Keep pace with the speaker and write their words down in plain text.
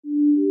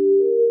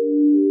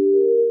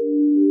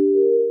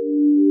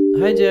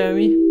Hi,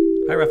 Jeremy.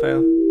 Hi,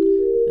 Raphael.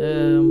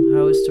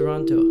 How is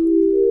Toronto?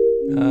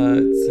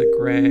 It's a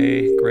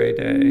gray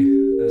day.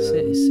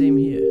 Same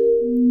here.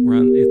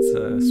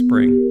 It's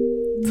spring.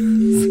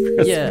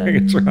 Yeah, Spring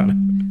in Toronto.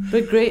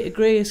 but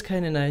gray is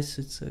kind of nice.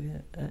 It's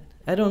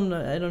I don't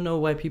know. I don't know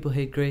why people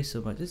hate gray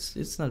so much.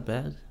 It's not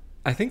bad.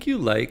 I think you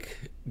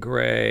like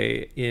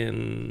gray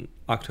in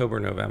October,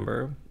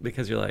 November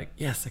because you're like,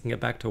 yes, I can get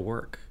back to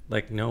work.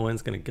 Like no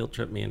one's gonna guilt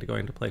trip me into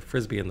going to play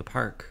frisbee in the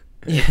park.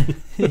 Yeah,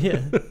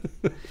 yeah.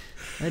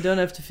 I don't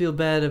have to feel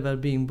bad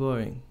about being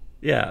boring.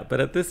 Yeah, but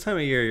at this time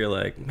of year, you're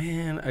like,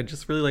 man, I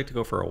just really like to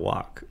go for a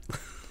walk.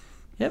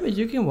 Yeah, but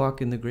you can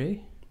walk in the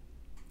gray.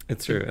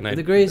 It's true, and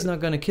The gray is not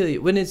gonna kill you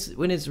when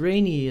it's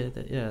rainy.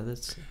 Yeah,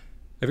 that's.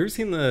 Have you ever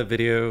seen the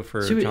video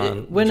for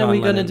John? When John are we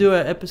gonna Lennon? do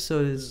an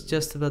episode? Is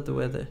just about the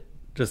weather.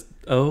 Just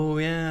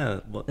yeah,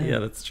 well, yeah,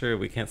 that's true.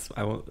 We can't.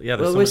 I won't. Yeah,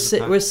 there's Well, so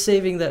much to we're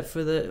saving that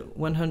for the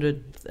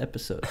 100th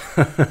episode.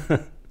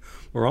 talk.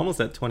 We're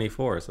almost at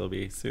 24, so it'll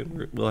be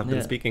soon. We'll have been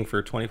Yeah. speaking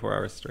for 24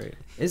 hours straight.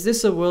 Is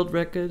this a world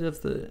record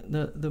of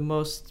the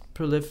most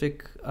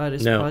prolific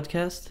artist No.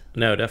 podcast?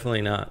 No,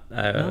 definitely not.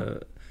 No?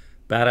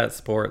 Bad at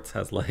Sports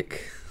has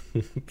like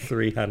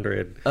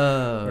 300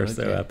 Oh, or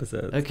so okay.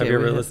 episodes. Okay, have you we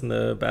ever have- listened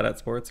to Bad at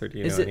Sports, or do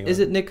you Is know it anyone? is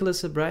it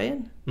Nicholas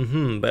O'Brien?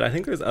 But I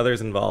think there's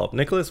others involved.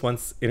 Nicholas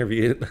once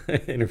interviewed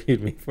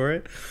me for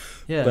it,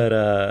 Yeah.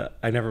 but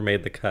I never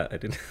made the cut. I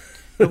didn't.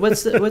 But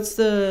what's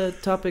the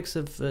topics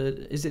of?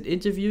 Is it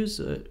interviews?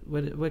 Or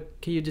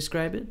what can you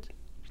describe it?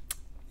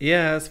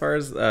 Yeah, as far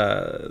as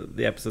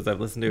the episodes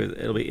I've listened to,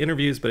 it'll be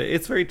interviews, but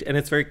it's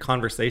very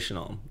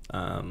conversational,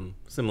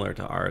 similar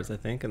to ours, I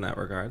think, in that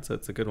regard. So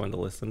it's a good one to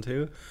listen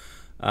to.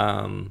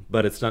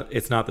 But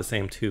it's not the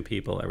same two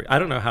people. I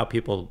don't know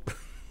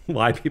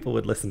why people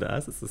would listen to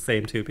us. It's the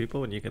same two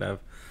people when you could have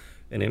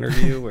an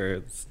interview where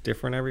it's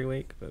different every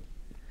week. But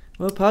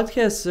Well,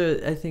 podcasts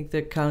are, I think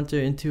they're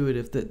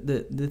counterintuitive.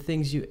 The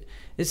things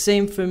it's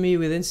same for me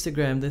with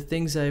Instagram. The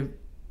things I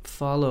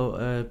follow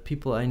are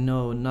people I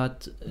know,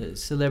 not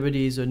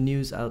celebrities or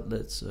news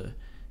outlets.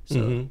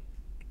 So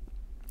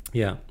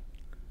yeah.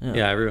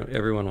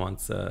 Everyone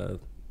wants.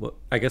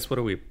 I guess what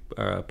are we?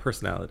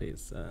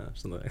 Personalities.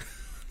 Something.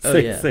 Oh,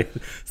 say, yeah.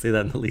 say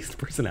that in the least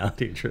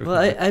personality true. Well,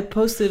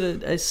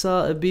 I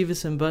saw a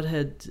Beavis and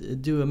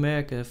Butthead Do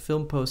America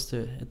film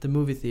poster at the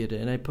movie theater,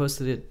 and I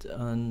posted it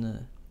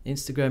on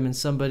Instagram, and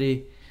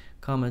somebody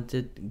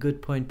commented,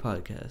 "Good point,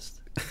 podcast."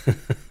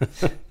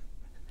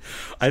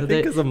 I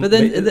think but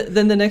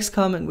then the next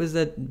comment was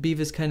that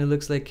Beavis kind of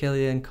looks like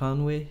Kellyanne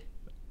Conway.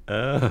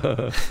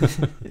 Oh.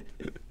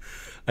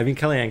 I mean,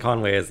 Kellyanne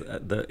Conway is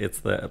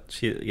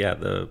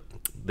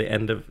the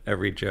end of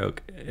every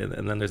joke,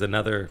 and then there's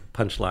another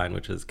punchline,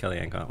 which is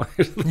Kellyanne Conway.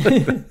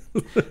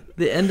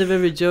 The end of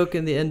every joke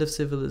and the end of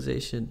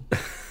civilization.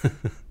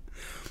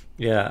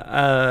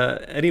 Yeah.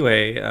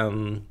 Anyway,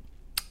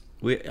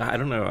 I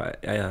don't know.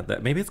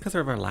 Maybe it's because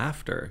of our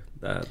laughter,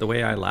 the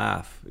way I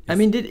laugh. I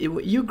mean,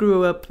 you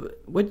grew up?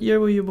 What year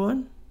were you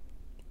born?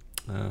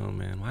 Oh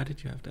man, why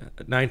did you have to?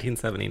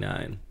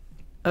 1979.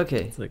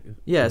 Okay. It's like,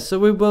 Yeah, so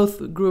we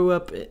both grew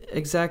up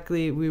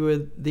exactly. We were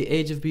the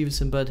age of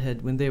Beavis and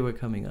Butthead when they were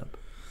coming up.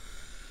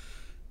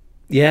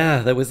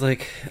 yeah, that was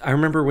like, I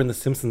remember when The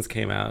Simpsons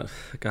came out,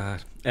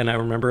 God, and I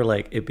remember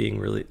like it being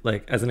really,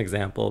 like, as an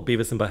example,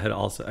 Beavis and Butthead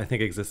also I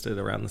think existed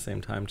around the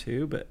same time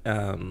too, but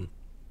I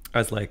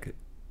was like,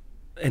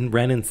 and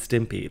Ren and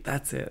Stimpy,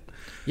 that's it.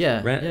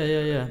 Yeah,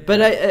 yeah.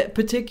 But I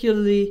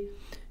particularly,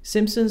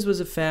 Simpsons was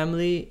a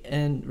family,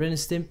 and Ren and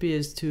Stimpy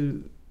is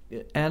two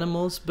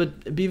animals.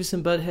 But Beavis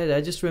and Butthead, I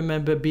just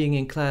remember being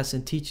in class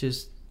and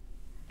teachers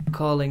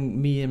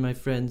calling me and my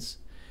friends,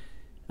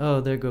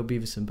 "Oh, there go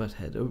Beavis and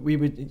Butthead." Or we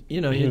would,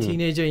 you're a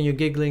teenager and you're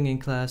giggling in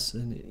class,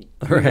 and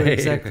we were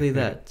exactly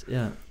that.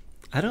 Yeah.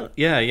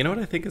 You know what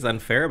I think is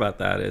unfair about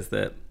that is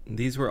that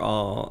these were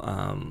all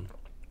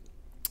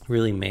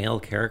really male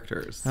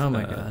characters. Oh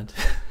my God.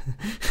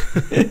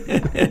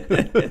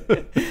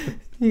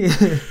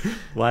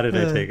 Why did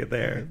I take it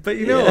there? But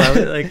I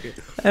was like,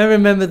 I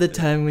remember the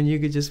time when you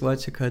could just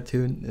watch a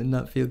cartoon and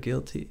not feel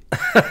guilty.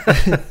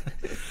 but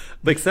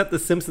except The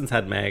Simpsons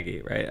had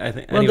Maggie, right? I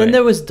think. Well, then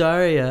there was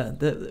Daria.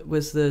 That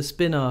was the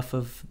spin-off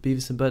of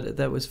Beavis and Butthead.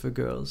 That was for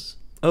girls.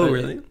 Oh, But,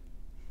 really?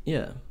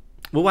 Yeah.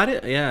 Well,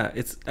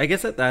 it's. I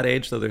guess at that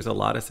age, though, there's a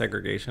lot of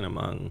segregation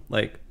among,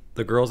 like,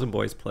 the girls and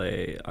boys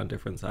play on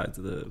different sides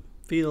of the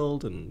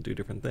field and do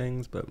different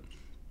things, but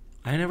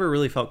I never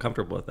really felt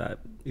comfortable with that,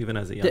 even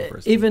as a young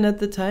person. Even at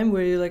the time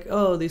where you're like,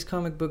 oh, these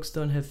comic books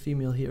don't have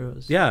female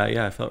heroes. Yeah,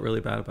 I felt really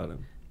bad about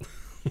him.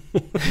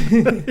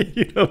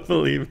 You don't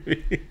believe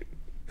me.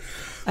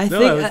 I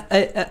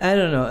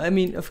don't know. I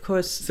mean, of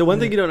course. So one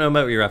thing you don't know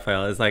about me,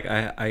 Raphael, is like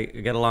I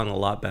get along a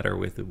lot better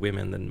with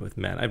women than with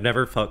men. I've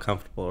never felt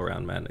comfortable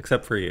around men,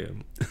 except for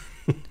you.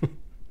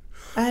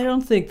 I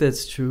don't think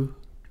that's true.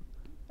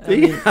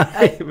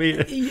 I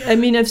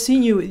mean, I've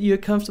seen you. You're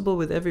comfortable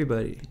with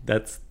everybody.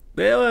 That's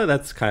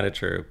kind of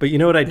true. But you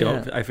know what I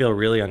don't? Yeah. I feel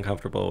really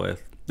uncomfortable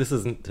with. This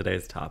isn't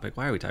today's topic.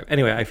 Why are we talking?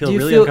 Anyway, I feel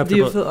really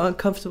uncomfortable. Do you feel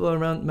uncomfortable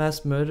around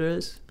mass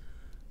murderers?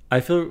 I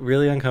feel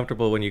really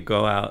uncomfortable when you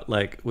go out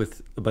like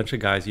with a bunch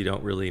of guys you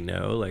don't really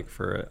know, like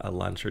for a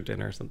lunch or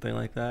dinner or something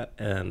like that,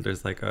 and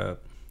there's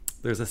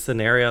a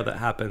scenario that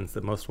happens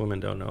that most women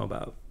don't know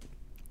about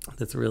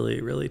that's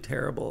really, really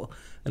terrible.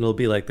 And it'll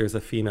be like there's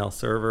a female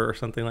server or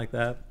something like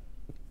that,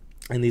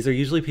 and these are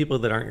usually people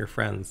that aren't your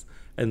friends.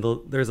 And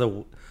this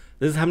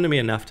has happened to me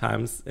enough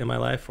times in my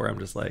life where I'm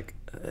just like,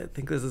 I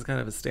think this is kind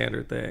of a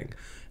standard thing,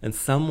 and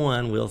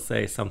someone will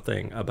say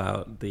something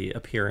about the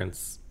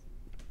appearance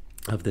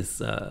of this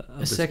a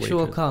sexual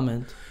waitress.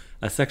 comment.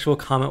 A sexual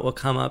comment will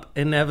come up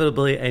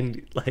inevitably,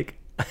 and like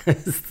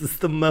this is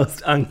the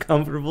most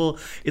uncomfortable.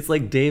 It's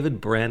like David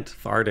Brent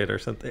farted or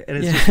something, and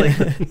it's just like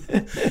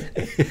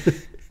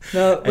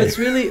no.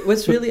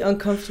 What's really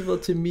uncomfortable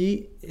to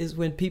me is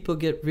when people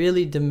get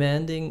really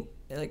demanding,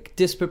 like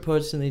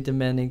disproportionately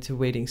demanding to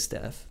waiting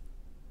staff.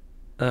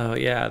 Oh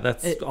yeah,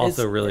 that's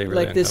also really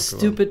like this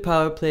stupid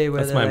power play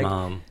where that's my like,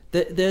 mom.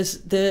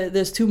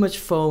 There's too much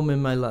foam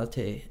in my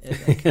latte.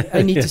 Like,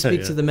 I need to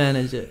speak to the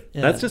manager.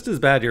 Yeah. That's just as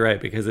bad. You're right,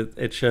 because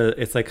it shows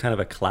it's like kind of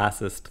a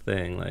classist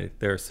thing. Like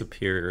they're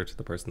superior to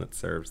the person that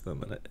serves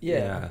them.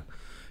 And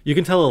you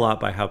can tell a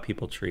lot by how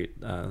people treat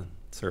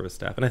service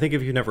staff. And I think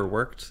if you've never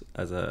worked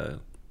as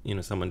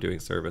someone doing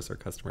service or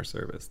customer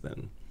service,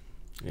 then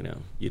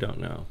you don't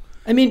know.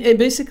 I mean,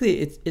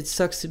 it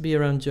sucks to be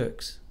around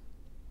jerks.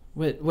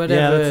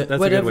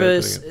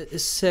 Whatever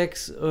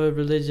sex or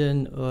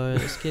religion or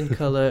skin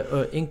color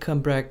or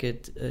income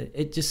bracket,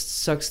 it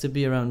just sucks to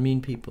be around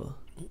mean people.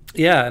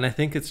 Yeah, and I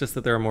think it's just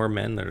that there are more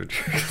men that are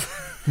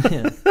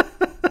jerks.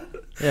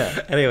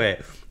 Yeah.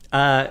 Anyway,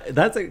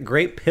 that's a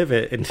great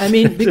pivot. I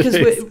mean, because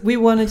we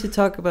wanted to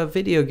talk about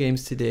video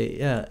games today,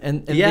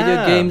 and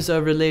video games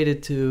are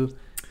related to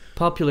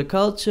popular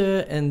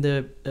culture and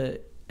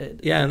the.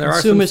 And there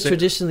consumers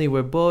traditionally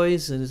were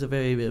boys, and it's a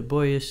very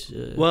boyish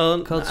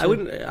culture. I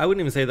wouldn't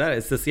even say that.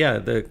 It's just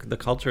the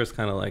culture is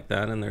kind of like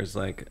that, and there's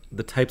like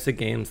the types of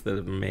games that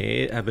have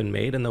been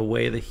made, and the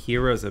way the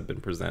heroes have been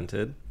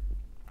presented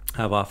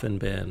have often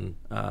been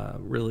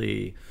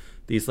really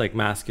these like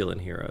masculine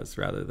heroes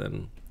rather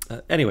than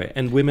anyway.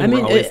 And women. I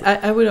mean,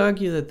 I would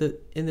argue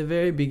that in the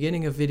very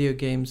beginning of video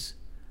games,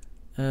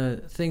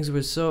 things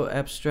were so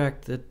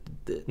abstract that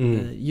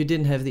you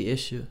didn't have the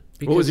issue.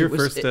 What was your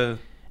first?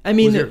 I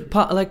mean,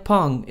 like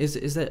Pong,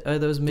 are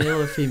those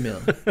male or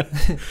female?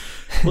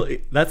 Well,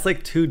 that's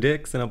like two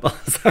dicks in a ball.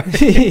 Sorry.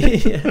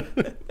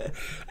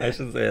 I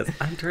shouldn't say this.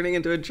 I'm turning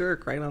into a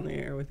jerk right on the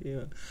air with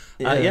you.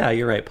 Yeah,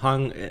 you're right.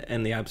 Pong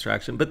and the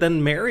abstraction. But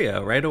then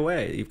Mario, right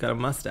away, you've got a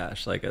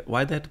mustache. Like,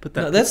 why'd they have to put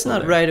that? No, that's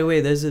not there? Right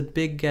away. There's a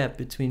big gap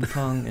between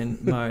Pong and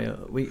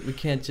Mario. We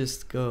can't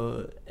just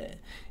go...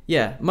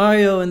 Yeah,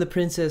 Mario and the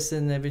princess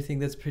and everything,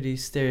 that's pretty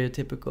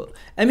stereotypical.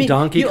 I mean,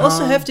 Donkey Kong.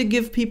 Also have to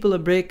give people a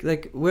break.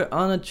 Like, we're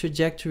on a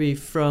trajectory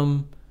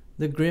from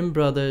the Grimm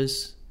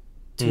brothers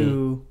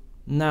to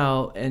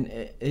now, and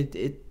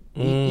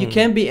you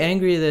can't be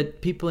angry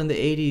that people in the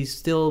 80s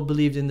still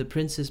believed in the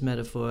princess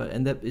metaphor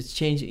and that it's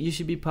changing. You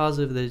should be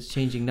positive that it's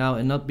changing now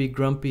and not be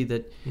grumpy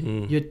that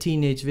your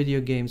teenage video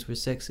games were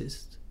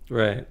sexist.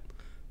 Right.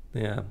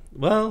 Yeah.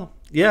 Well...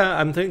 Yeah,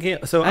 I'm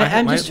thinking. So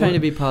I'm just trying to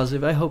be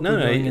positive. I hope we're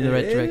going in the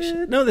right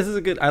direction. No, this is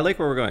a good. I like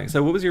where we're going.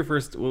 So, what was your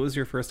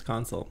first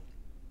console?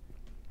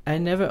 I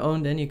never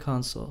owned any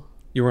console.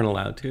 You weren't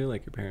allowed to,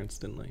 like your parents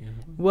didn't let you.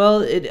 Well,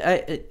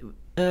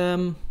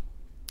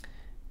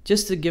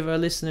 just to give our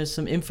listeners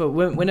some info.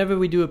 Whenever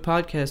we do a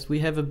podcast, we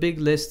have a big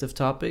list of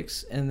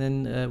topics, and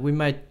then we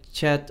might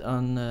chat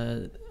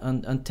on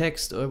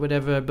text or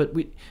whatever. But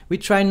we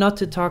try not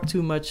to talk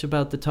too much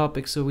about the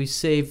topic, so we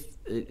save.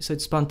 So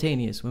it's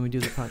spontaneous when we do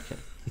the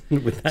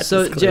podcast.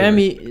 So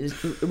Jeremy,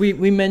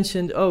 we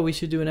mentioned, we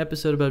should do an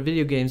episode about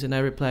video games, and I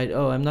replied,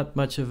 I'm not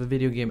much of a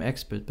video game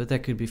expert, but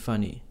that could be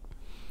funny.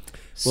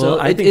 So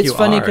well, it's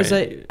funny because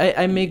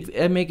I make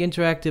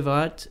interactive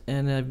art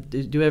and I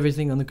do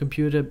everything on the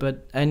computer,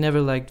 but I never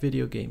liked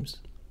video games.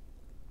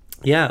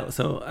 Yeah,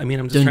 so I mean,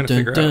 I'm just trying to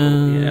figure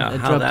out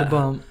how that. The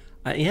bomb.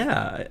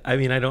 I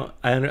mean,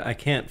 I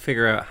can't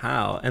figure out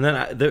how. And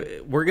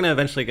then we're gonna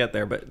eventually get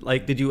there. But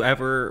like, did you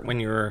ever, when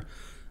you were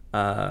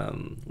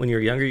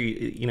younger,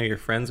 your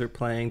friends were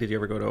playing? Did you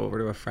ever go over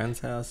to a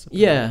friend's house?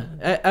 Yeah,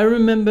 I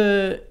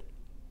remember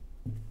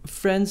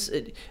friends.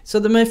 So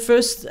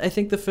I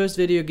think the first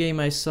video game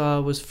I saw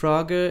was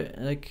Frogger.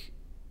 Like,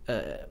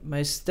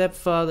 my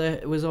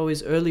stepfather was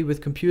always early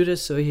with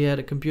computers, so he had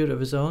a computer of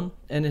his own,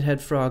 and it had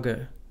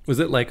Frogger. Was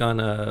it like on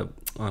a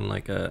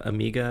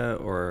Amiga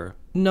or?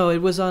 No, it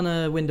was on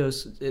a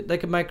Windows,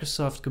 like a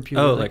Microsoft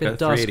computer. Oh, like a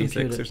DOS 386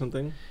 computer. Or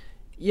something?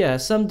 Yeah,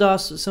 some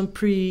DOS, some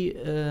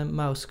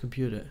pre-mouse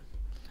computer.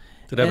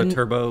 Did it have a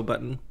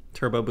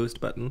turbo boost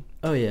button?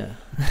 Oh, yeah.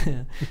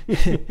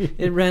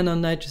 It ran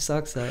on nitrous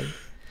oxide.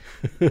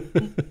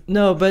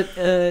 No, but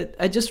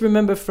I just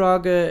remember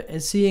Frogger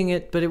and seeing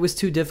it, but it was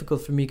too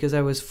difficult for me because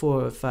I was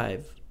 4 or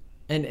 5.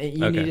 And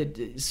you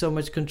needed so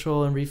much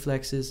control and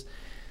reflexes.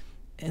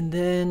 And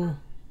then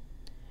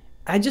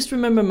I just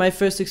remember my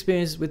first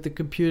experience with the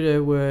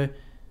computer were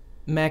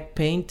Mac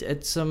Paint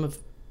at some of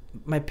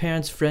my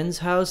parents' friend's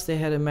house. They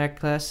had a Mac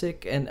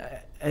Classic, and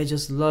I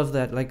just love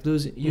that, like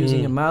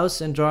using a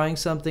mouse and drawing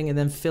something and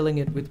then filling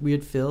it with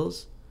weird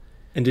fills.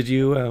 And did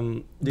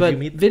you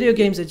meet video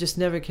games I just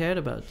never cared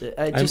about.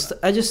 I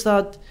just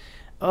thought,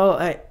 oh,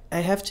 I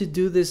have to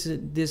do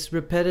this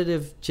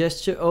repetitive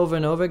gesture over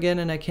and over again,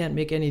 and I can't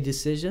make any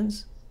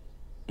decisions.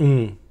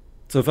 So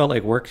it felt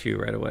like work to you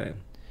right away.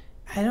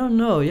 I don't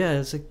know. Yeah,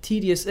 it's like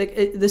tedious. Like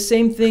the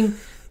same thing.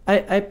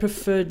 I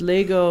preferred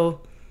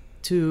Lego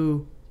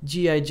to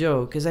G.I.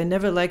 Joe because I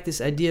never liked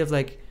this idea of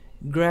like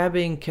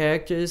grabbing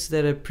characters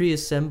that are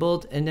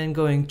pre-assembled and then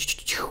going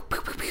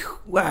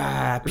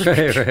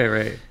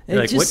right. You're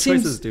like, what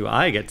choices do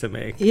I get to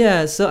make?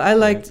 Yeah, so I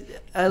liked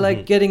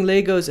getting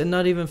Legos and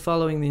not even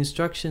following the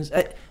instructions.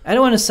 I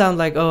don't want to sound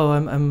like, oh,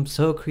 I'm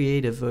so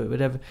creative or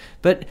whatever,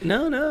 but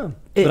no.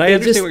 But I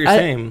understand what you're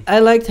saying. I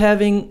liked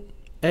having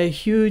a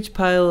huge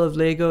pile of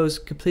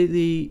Legos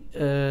completely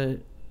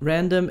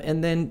random,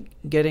 and then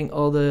getting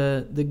all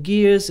the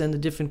gears and the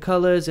different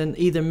colors, and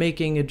either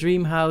making a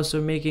dream house or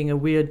making a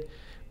weird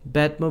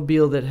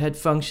Batmobile that had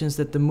functions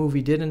that the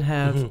movie didn't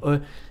have,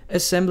 or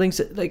assembling.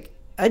 Like,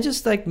 I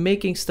just like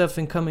making stuff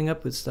and coming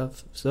up with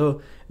stuff.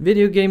 So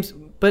video games,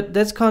 but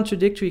that's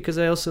contradictory because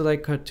I also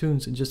like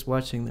cartoons and just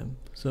watching them.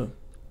 So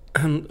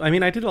I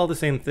mean, I did all the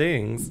same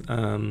things.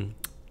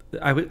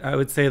 I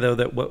would say though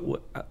that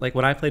what like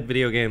when I played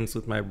video games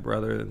with my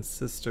brother and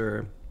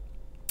sister,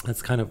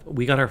 that's kind of,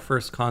 we got our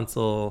first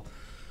console.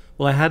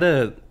 Well, I had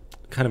a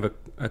kind of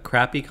a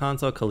crappy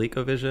console,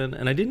 ColecoVision,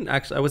 and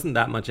I wasn't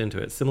that much into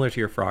it. Similar to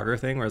your Frogger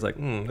thing, where I was like,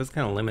 this is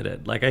kind of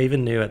limited. Like, I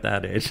even knew at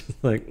that age,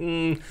 like,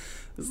 this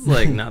is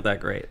like not that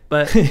great.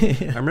 But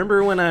I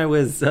remember when I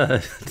was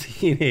a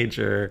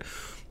teenager,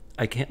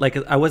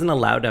 I wasn't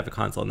allowed to have a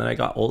console, and then I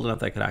got old enough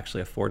that I could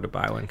actually afford to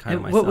buy one kind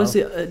of myself. What was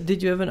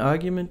did you have an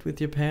argument with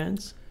your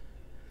parents?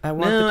 I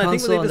want the console. I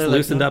think they just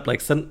loosened up.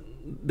 Like,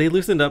 they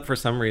loosened up for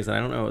some reason. I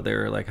don't know. They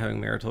were like having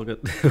marital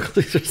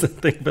difficulties or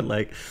something. But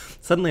like,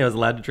 suddenly I was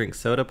allowed to drink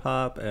soda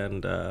pop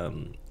and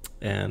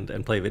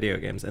play video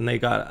games. And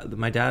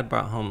my dad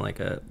brought home like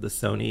the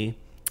Sony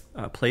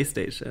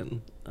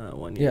PlayStation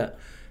one year. Yeah.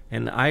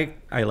 And I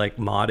like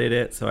modded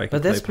it so I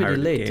could play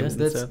pirated games.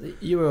 But that's pretty late.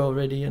 You were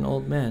already an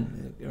old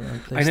man.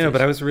 I know,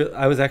 but I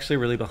was actually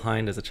really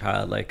behind as a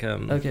child. Like,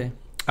 okay.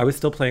 I was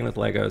still playing with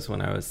Legos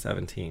when I was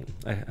 17.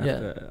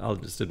 I'll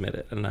just admit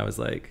it. And I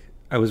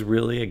was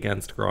really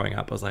against growing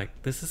up. I was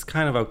like, this is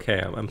kind of okay.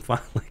 I'm fine.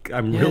 Like,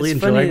 I'm really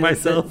enjoying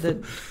myself.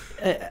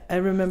 I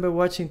remember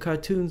watching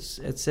cartoons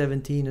at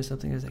 17 or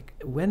something. I was like,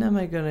 when am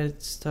I going to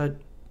start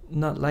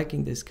not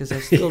liking this? Because I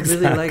still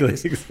really like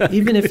this. Exactly.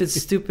 Even if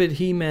it's stupid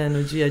He-Man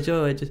or G.I.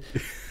 Joe,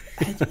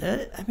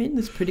 I mean,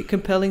 it's pretty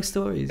compelling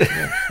stories.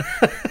 Yeah.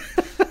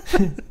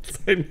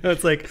 I know,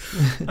 it's like,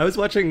 I was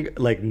watching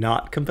like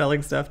not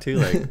compelling stuff too,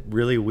 like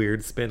really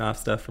weird spin-off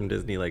stuff from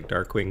Disney, like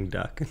Darkwing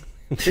Duck.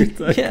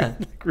 Like, yeah,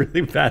 like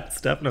really bad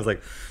stuff, and I was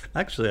like,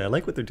 actually, I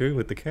like what they're doing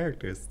with the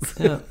characters.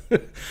 Yeah,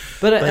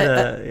 but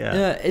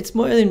it's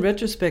more in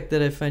retrospect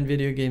that I find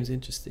video games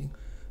interesting.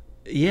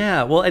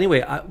 Yeah, well,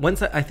 anyway,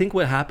 I think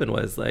what happened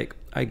was, like,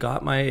 I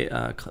got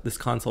my this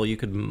console. You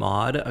could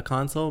mod a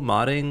console.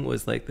 Modding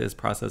was like this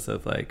process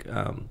of like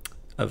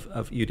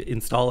of you'd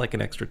install like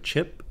an extra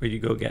chip, or you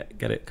go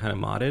get it kind of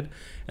modded,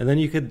 and then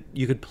you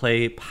could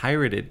play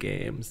pirated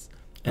games,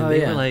 and they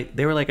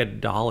were like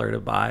 $1 to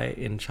buy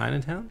in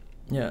Chinatown.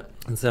 Yeah,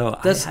 and so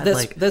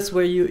that's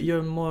where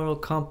your moral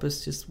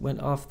compass just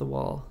went off the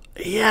wall.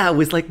 Yeah, it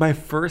was like my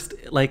first,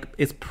 like,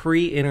 it's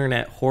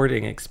pre-internet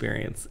hoarding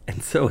experience,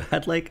 and so I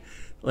had like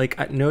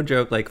no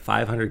joke, like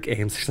 500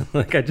 games or something.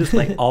 Like, I just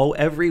like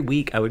every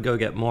week I would go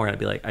get more,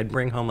 and I'd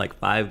bring home like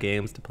 5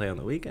 games to play on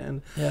the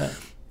weekend. Yeah,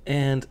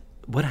 and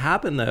what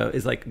happened though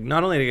is, like,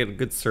 not only did I get a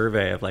good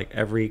survey of like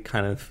every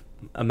kind of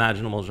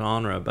imaginable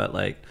genre, but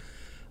like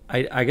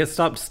I guess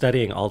stopped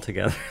studying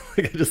altogether.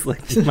 Like, I just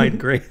like my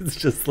grades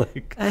just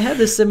like. I had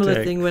a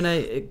similar thing when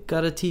I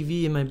got a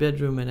TV in my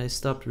bedroom and I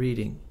stopped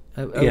reading.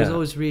 I was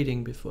always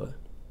reading before.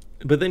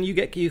 But then you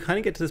kind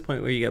of get to this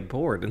point where you get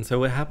bored, and so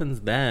what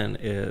happens then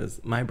is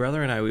my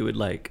brother and I, we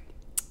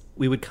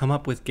would come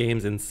up with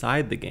games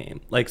inside the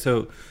game. Like,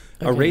 so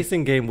a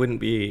racing game wouldn't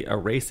be a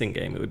racing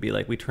game. It would be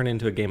like we turn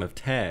into a game of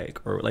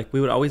tag, or like we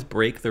would always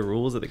break the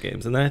rules of the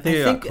games. And then I think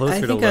I got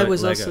closer to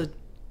Lego. Also.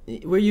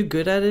 Were you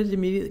good at it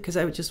immediately? Because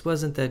I just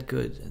wasn't that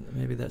good, and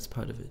maybe that's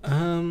part of it.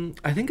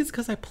 I think it's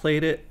because I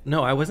played it.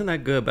 No, I wasn't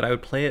that good, but I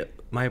would play it.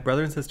 My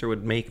brother and sister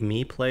would make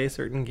me play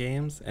certain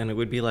games, and it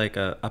would be like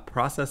a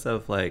process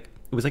of like,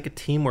 it was like a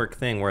teamwork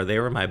thing where they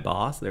were my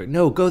boss. They're like,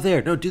 no, go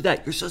there, no, do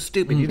that. You're so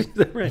stupid. You did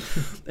that right.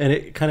 And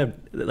it kind of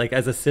like,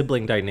 as a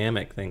sibling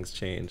dynamic, things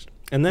changed.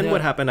 And then what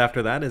happened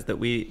after that is that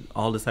we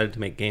all decided to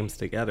make games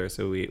together.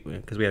 So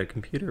because we had a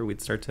computer, we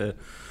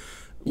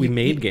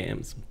made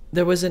games.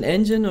 There was an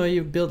engine, or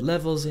you built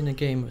levels in a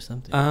game or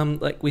something?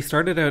 Like, we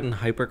started out in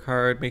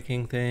HyperCard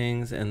making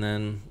things, and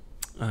then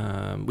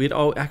we'd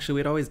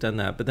always done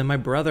that. But then my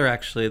brother,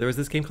 actually, there was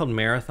this game called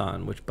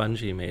Marathon, which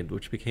Bungie made,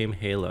 which became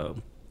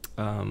Halo.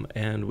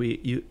 And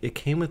it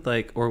came with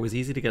like, or it was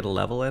easy to get a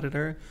level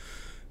editor.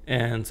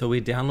 And so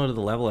we downloaded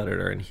the level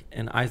editor,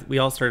 and we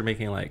all started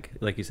making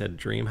like you said,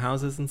 dream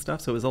houses and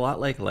stuff. So it was a lot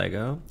like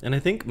Lego, and I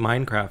think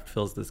Minecraft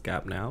fills this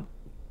gap now.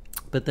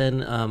 But then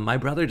my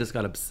brother just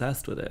got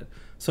obsessed with it,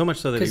 so much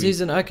so that because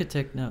he's an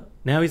architect now.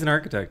 Now he's an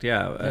architect,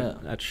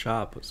 at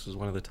Shop, which is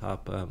one of the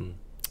top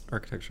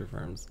architecture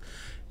firms,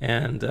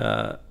 and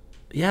I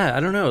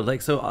don't know,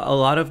 like, so a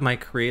lot of my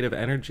creative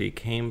energy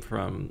came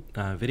from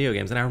video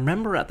games. And I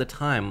remember at the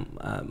time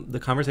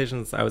the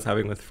conversations I was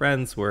having with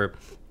friends were.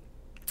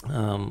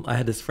 I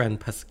had this friend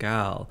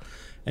Pascal,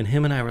 and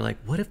him and I were like,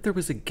 what if there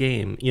was a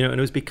game, and it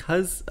was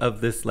because of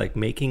this, like,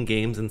 making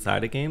games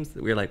inside of games,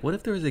 that we were like, what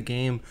if there was a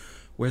game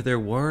where there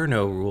were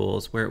no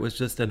rules, where it was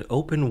just an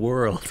open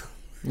world?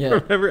 Yeah. I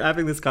remember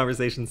having this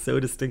conversation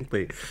so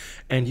distinctly,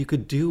 and you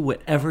could do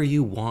whatever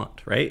you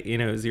want, right?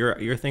 It was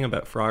your thing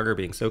about Frogger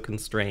being so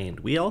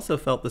constrained. We also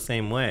felt the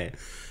same way.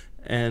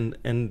 And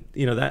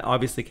that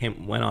obviously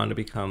went on to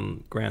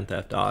become Grand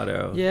Theft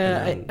Auto.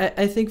 Yeah,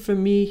 I think for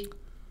me,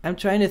 I'm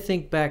trying to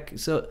think back.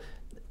 So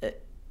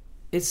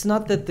it's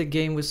not that the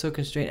game was so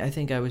constrained. I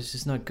think I was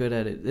just not good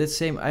at it. The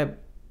same.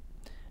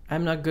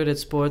 I'm not good at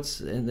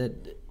sports, and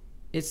that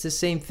it's the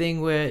same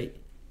thing where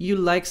you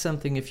like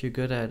something if you're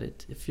good at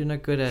it. If you're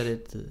not good at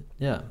it,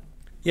 yeah.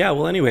 Yeah.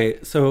 Well,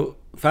 anyway, so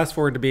fast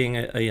forward to being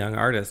a young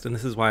artist, and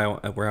this is where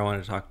I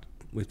wanted to talk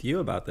with you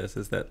about this.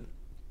 Is that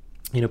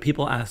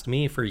people asked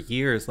me for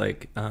years,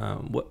 like,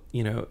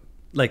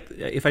 like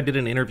if I did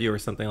an interview or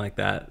something like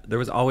that, there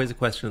was always a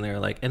question there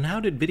like, and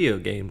how did video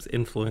games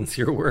influence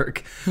your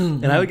work?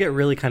 Mm-hmm. And I would get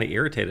really kind of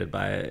irritated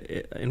by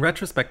it. In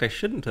retrospect, I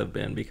shouldn't have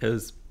been,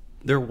 because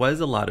there was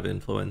a lot of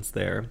influence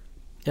there.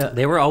 Yeah.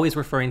 They were always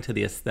referring to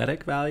the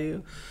aesthetic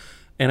value.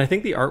 And I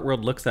think the art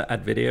world looks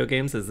at video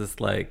games as this,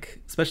 like,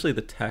 especially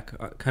the tech,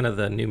 kind of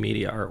the new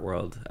media art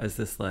world, as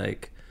this,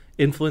 like,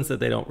 influence that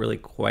they don't really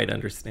quite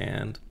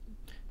understand.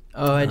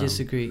 Oh, I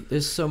disagree.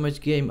 There's so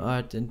much game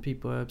art, and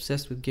people are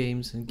obsessed with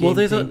games and game Well,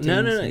 there's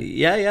no.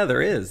 Yeah,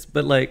 there is.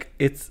 But like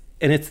it's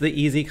the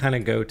easy kind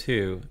of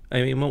go-to.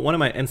 I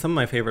mean, some of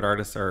my favorite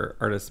artists are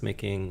artists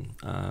making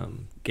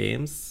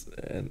games.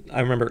 And I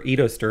remember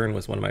Edo Stern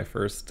was one of my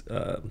first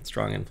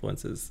strong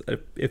influences.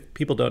 If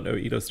people don't know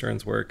Edo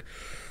Stern's work,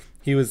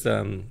 he was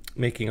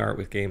making art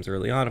with games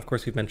early on. Of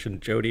course, we've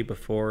mentioned Jody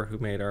before, who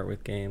made art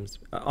with games.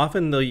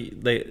 Often,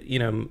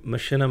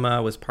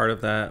 Machinima was part of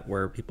that,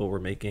 where people were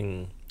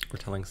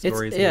telling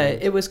stories.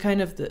 It was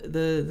kind of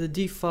the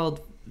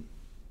default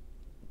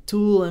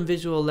tool and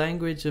visual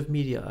language of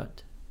media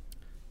art.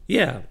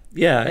 Yeah.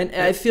 And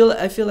I feel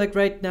like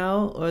right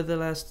now, or the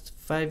last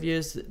 5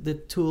 years, the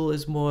tool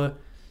is more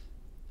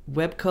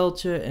web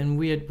culture and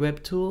weird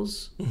web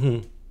tools.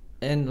 Mm-hmm.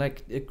 And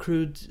like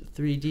crude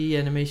 3D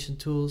animation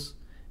tools.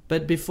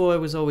 But before it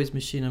was always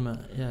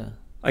Machinima, yeah.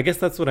 I guess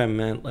that's what I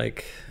meant.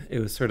 Like, it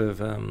was sort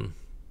of,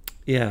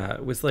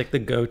 it was like the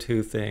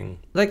go-to thing.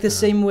 Like the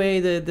same way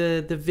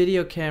the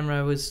video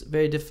camera was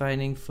very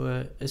defining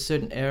for a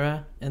certain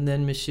era, and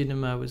then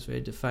Machinima was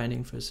very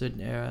defining for a certain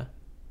era.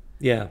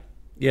 Yeah.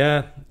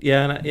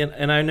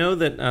 And I know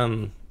that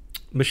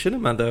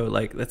Machinima, though,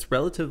 like, that's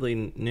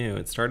relatively new.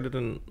 It started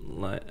in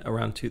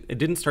it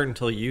didn't start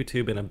until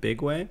YouTube in a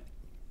big way.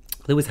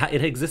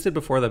 It existed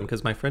before them,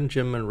 because my friend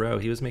Jim Monroe,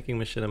 he was making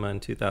Machinima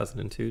in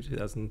 2002,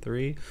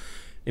 2003,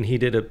 and he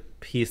did a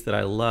piece that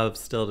I love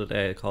still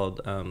today called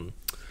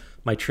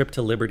My Trip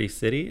to Liberty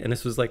City, and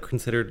this was like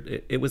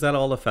considered, it was at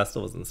all the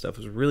festivals and stuff. It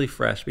was really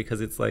fresh, because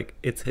it's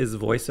his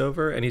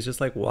voiceover, and he's just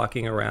like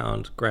walking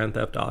around Grand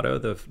Theft Auto,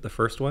 the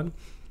first one,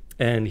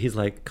 and he's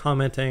like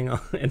commenting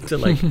and to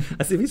like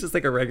as if he's just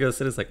like a regular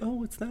citizen, like, oh,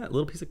 what's that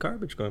little piece of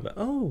garbage going by?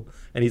 Oh,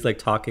 and he's like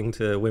talking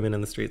to women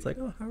in the streets, like,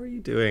 oh, how are you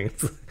doing?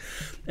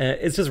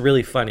 It's just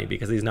really funny,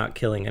 because he's not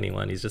killing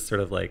anyone. He's just sort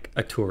of like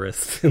a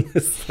tourist in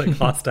this like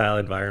hostile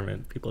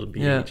environment, people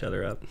beating each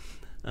other up.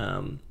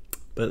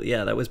 But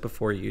yeah, that was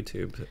before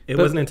YouTube. It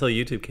wasn't until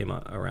YouTube came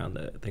around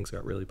that things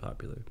got really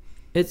popular.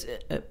 It's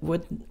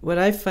what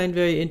I find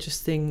very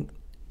interesting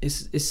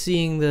is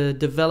seeing the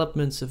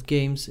developments of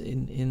games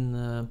in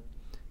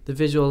the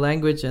visual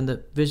language and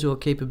the visual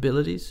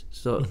capabilities.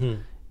 So,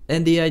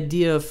 and the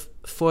idea of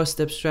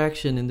forced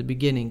abstraction in the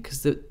beginning,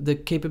 because the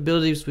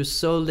capabilities were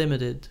so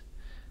limited.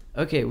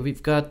 Okay,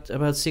 we've got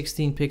about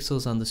 16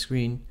 pixels on the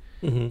screen,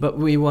 but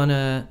we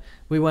wanna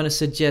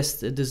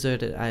suggest a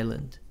deserted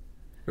island,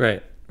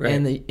 right?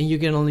 And you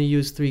can only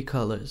use 3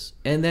 colors,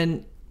 and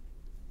then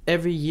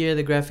every year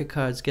the graphic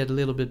cards get a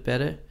little bit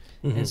better.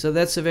 And so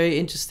that's a very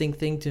interesting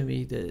thing to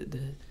me.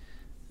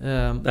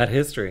 That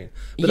history.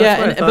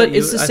 But but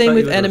it's the same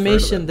with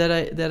animation.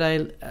 That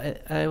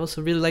I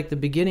also really like the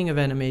beginning of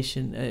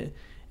animation.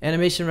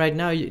 Animation right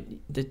now,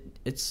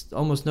 it's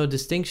almost no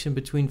distinction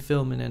between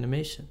film and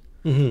animation.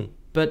 Mm-hmm.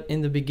 But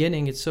in the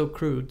beginning, it's so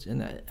crude,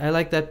 and I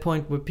like that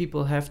point where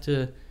people have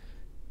to.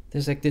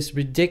 There's like this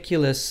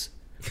ridiculous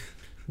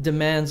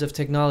demands of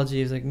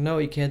technology. It's like, no,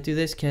 you can't do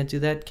this, can't do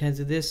that, can't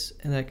do this,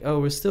 and like, oh,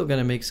 we're still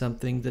gonna make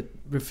something that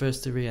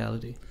refers to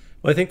reality.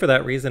 Well, I think for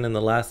that reason, in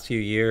the last few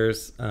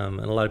years, and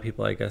a lot of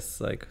people, I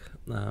guess, like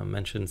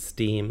mentioned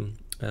Steam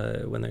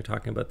when they're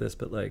talking about this,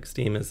 but like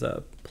Steam is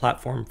a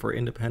platform for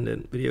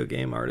independent video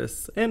game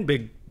artists and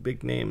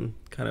big name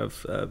kind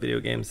of video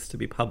games to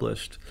be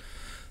published.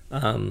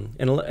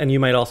 And you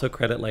might also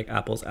credit like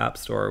Apple's App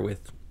Store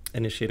with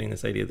initiating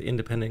this idea of the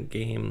independent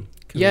game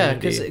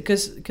community. Yeah,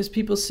 because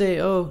people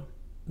say, oh,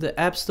 the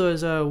app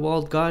stores are a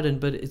walled garden,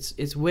 but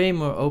it's way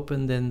more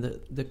open than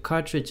the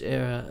cartridge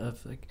era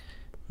of like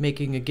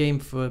making a game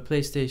for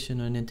PlayStation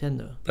or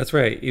Nintendo. That's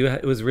right.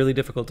 It was really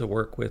difficult to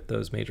work with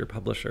those major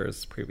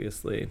publishers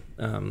previously,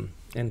 and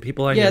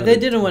people. They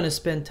didn't want to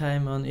spend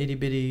time on itty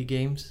bitty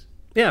games.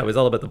 Yeah, it was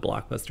all about the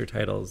blockbuster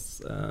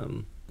titles.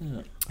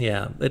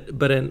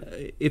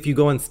 If you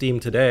go on Steam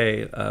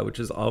today, which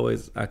is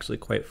always actually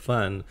quite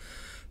fun,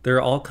 there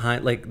are all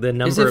like the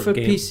number of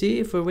games. Is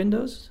it for PC, for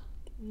Windows?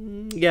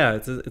 Yeah,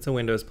 it's a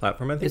Windows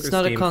platform. I think it's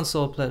not Steam. A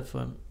console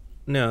platform.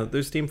 No,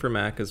 there's Steam for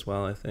Mac as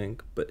well, I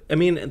think. But I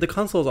mean, the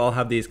consoles all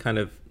have these kind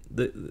of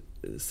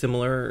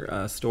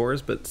similar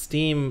stores, but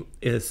Steam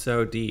is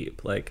so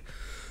deep. Like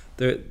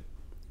there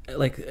are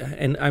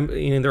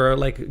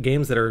like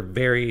games that are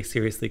very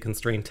seriously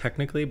constrained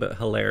technically, but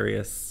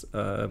hilarious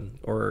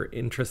or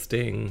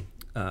interesting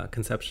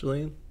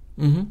conceptually.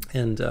 Mm-hmm.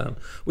 And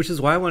which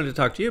is why I wanted to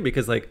talk to you,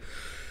 because like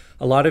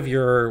a lot of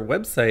your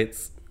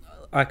websites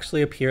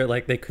actually appear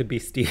like they could be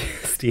Steam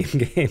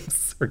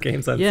games or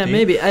games on Steam. Yeah,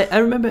 maybe. I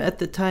remember at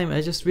the time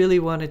I just really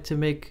wanted to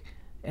make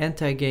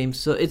anti-games,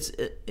 so it's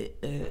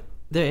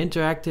they're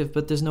interactive,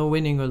 but there's no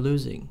winning or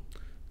losing.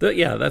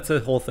 That's a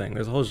whole thing.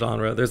 There's a whole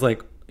genre. There's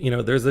like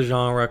there's a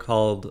genre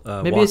called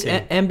maybe walking.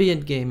 It's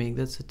ambient gaming.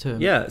 That's a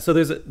term. Yeah, so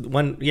there's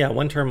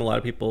one term a lot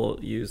of people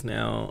use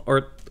now.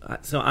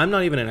 So I'm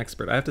not even an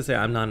expert. I have to say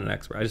I'm not an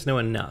expert. I just know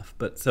enough.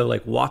 But so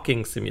like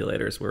walking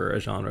simulators were a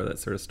genre that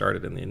sort of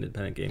started in the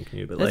independent game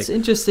community. But that's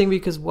interesting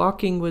because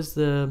walking was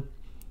in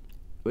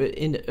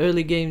the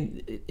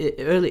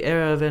early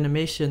era of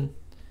animation.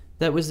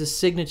 That was the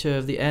signature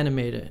of the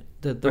animator,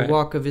 the right.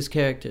 walk of his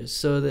characters.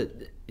 So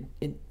that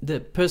the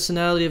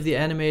personality of the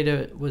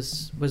animator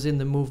was in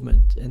the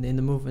movement, and in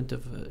the movement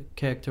of a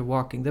character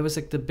walking. That was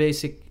like the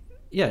basic,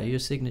 your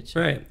signature.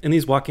 Right. In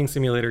these walking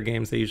simulator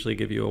games, they usually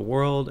give you a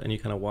world, and you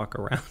kind of walk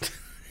around.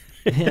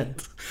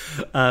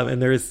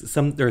 And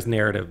there's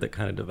narrative that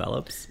kind of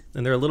develops,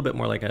 and they're a little bit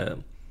more like a.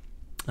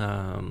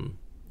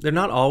 They're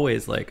not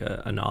always like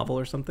a novel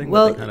or something.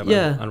 Well, but they kind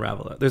of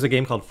unravel. There's a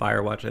game called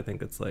Firewatch. I think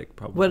that's like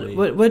probably.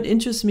 What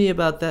interests me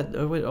about that,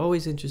 or what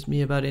always interests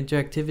me about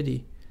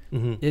interactivity.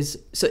 Mm-hmm.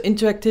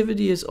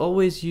 Interactivity is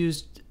always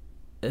used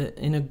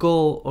in a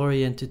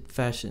goal-oriented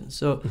fashion.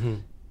 So mm-hmm.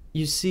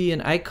 you see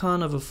an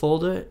icon of a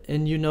folder,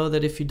 and you know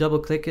that if you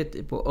double-click it,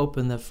 it will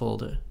open that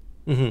folder.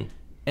 Mm-hmm.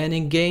 And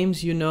in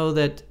games, you know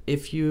that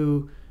if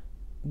you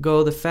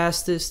go the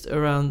fastest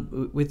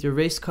around with your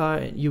race car,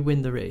 you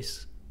win the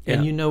race. Yeah.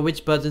 And you know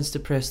which buttons to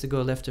press to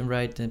go left and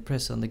right and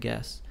press on the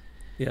gas.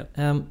 Yeah.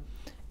 And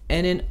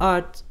in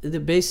art,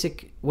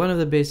 one of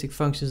the basic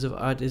functions of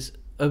art is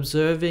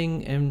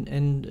observing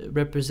and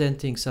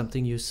representing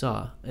something you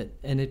saw,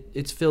 and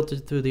it's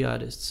filtered through the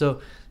artist.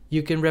 So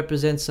you can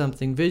represent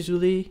something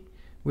visually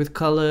with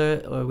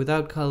color or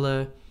without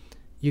color.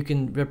 You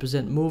can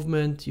represent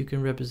movement, you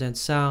can represent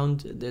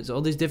sound. There's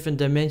all these different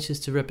dimensions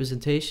to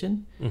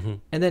representation. Mm-hmm.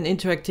 And then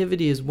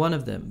interactivity is one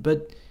of them.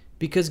 But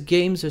because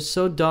games are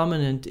so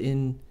dominant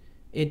in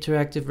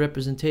interactive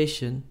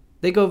representation,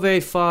 they go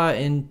very far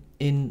in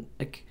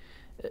like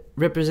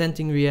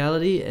representing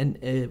reality and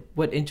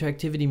what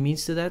interactivity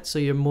means to that. So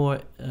you're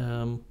more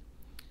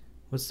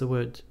what's the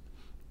word,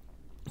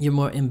 you're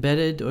more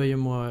embedded, or you're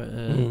more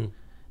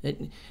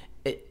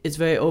it's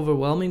very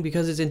overwhelming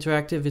because it's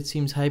interactive. It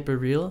seems hyper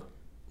real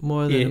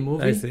more than a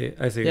movie. I see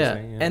what you're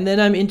saying. And then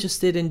I'm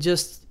interested in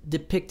just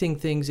depicting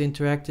things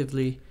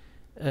interactively.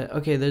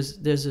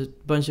 There's a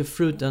bunch of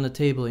fruit on a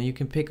table, and you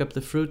can pick up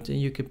the fruit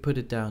and you can put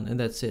it down, and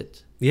that's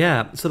it.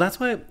 Yeah, so that's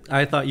why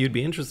I thought you'd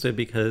be interested,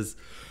 because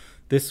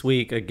this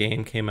week a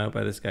game came out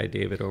by this guy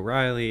David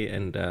O'Reilly,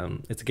 and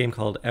it's a game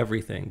called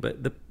Everything.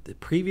 But the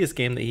previous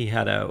game that he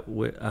had out,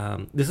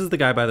 this is the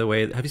guy, by the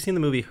way. Have you seen the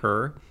movie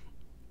Her?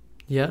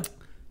 Yeah.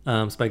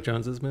 Spike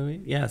Jonze's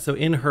movie? Yeah, so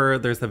in Her,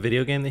 there's the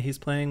video game that he's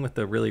playing with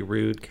the really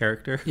rude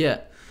character. Yeah.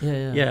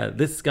 Yeah,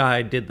 this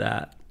guy did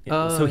that.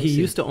 Oh, so he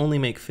used to only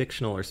make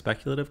fictional or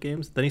speculative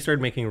games. Then he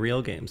started making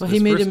real games. Well, he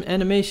made him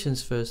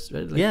animations first,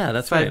 right? Like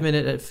that's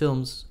 5-minute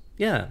films.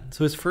 Yeah.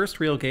 So his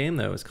first real game,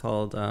 though, is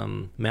called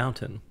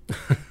Mountain.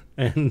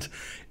 And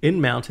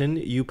in Mountain,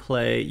 you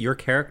play your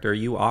character.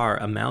 You are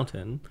a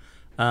mountain.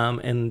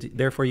 And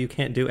therefore, you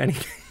can't do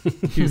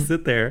anything. You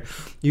sit there.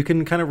 You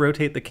can kind of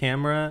rotate the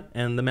camera,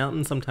 and the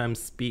mountain sometimes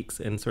speaks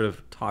and sort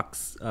of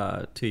talks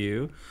to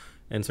you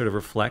and sort of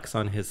reflects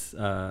on his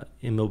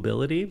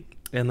immobility.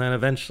 And then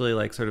eventually,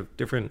 like, sort of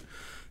different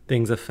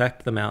things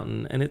affect the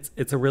mountain, and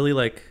it's a really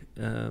like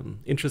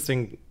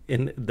interesting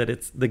in that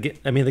it's the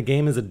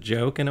game is a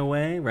joke in a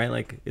way, right?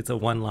 Like it's a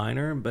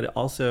one-liner, but it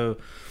also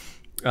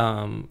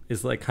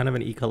is like kind of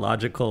an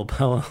ecological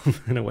poem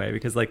in a way,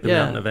 because like the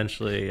mountain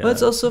eventually. Well,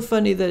 it's also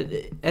funny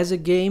that as a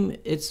game,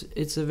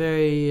 it's a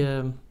very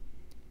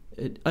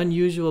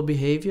unusual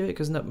behavior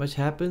because not much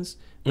happens.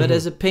 But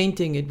as a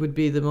painting, it would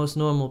be the most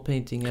normal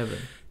painting ever.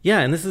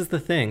 Yeah, and this is the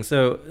thing.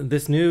 So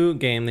this new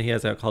game that he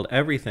has out called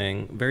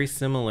Everything, very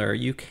similar.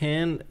 You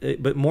can,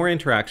 but more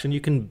interaction.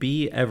 You can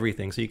be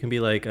everything. So you can be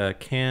like a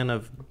can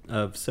of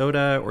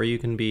soda, or you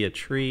can be a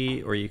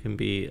tree, or you can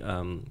be,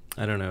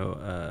 I don't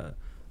know,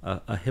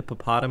 a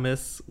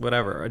hippopotamus,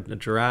 whatever, a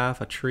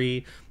giraffe, a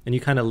tree, and you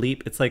kind of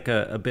leap. It's like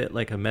a bit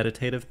like a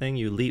meditative thing.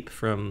 You leap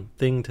from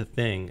thing to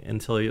thing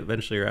until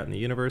eventually you're out in the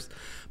universe.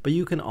 But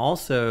you can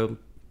also,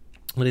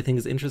 what I think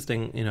is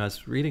interesting, I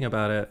was reading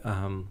about it.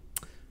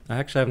 I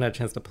actually haven't had a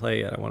chance to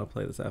play yet. I want to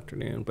play this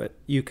afternoon, but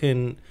you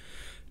can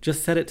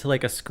just set it to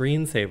like a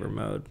screensaver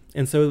mode.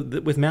 And so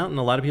with Mountain,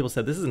 a lot of people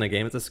said this isn't a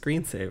game, it's a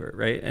screensaver,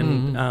 right?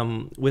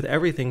 And with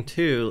Everything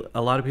too,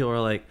 a lot of people are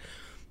like,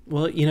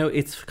 well,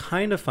 it's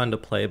kind of fun to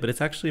play, but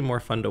it's actually more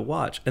fun to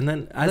watch. And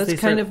then that's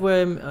kind of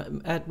where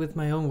I'm at with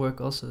my own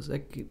work also. It's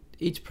like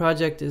each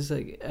project is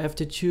like I have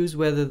to choose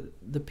whether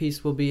the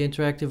piece will be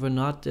interactive or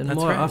not. And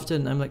more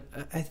often I'm like,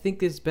 I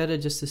think it's better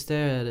just to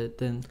stare at it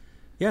than...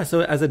 Yeah,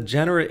 so it's a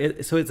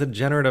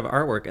generative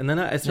artwork, and then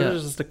I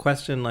started just a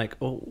question like,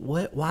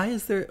 what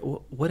is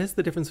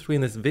the difference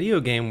between this video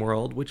game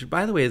world, which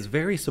by the way is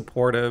very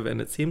supportive, and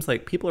it seems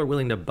like people are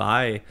willing to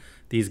buy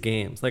these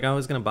games. Like I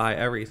was going to buy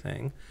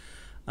Everything,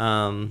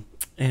 and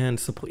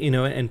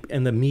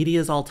the media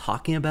is all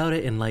talking about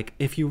it, and like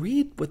if you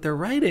read what they're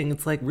writing,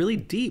 it's like really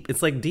deep.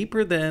 It's like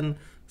deeper than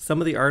some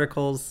of the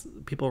articles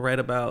people write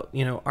about,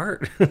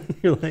 art.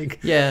 You're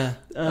like, a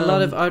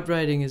lot of art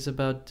writing is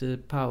about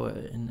power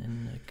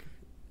and like.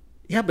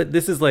 Yeah, but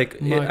this is like,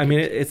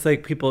 it's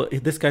like people.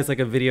 This guy's like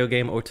a video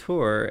game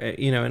auteur,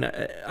 and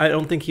I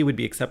don't think he would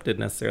be accepted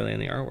necessarily in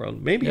the art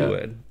world. Maybe he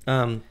would.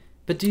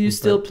 But do you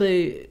still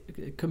play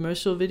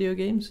commercial video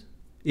games?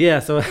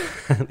 Yeah. So,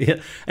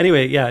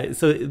 Anyway, yeah.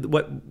 So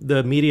what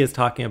the media is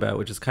talking about,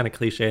 which is kind of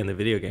cliche in the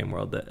video game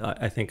world, that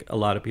I think a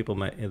lot of people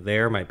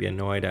might be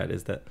annoyed at,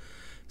 is that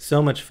so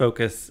much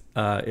focus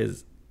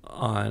is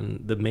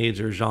on the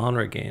major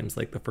genre games,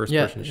 like the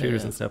first-person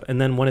shooters and stuff. And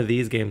then one of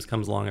these games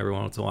comes along every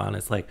once in a while, and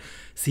it's like,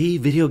 see,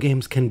 video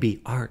games can be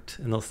art.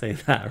 And they'll say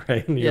that,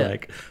 right? And you're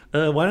like,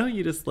 why don't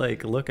you just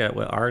like look at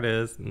what art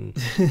is and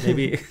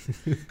maybe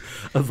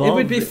evolve? It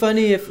would be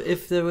funny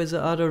if there was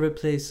an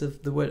auto-replace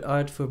of the word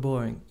art for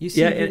boring. You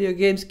see, video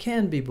games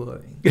can be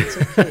boring. It's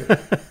okay.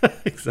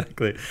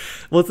 Exactly.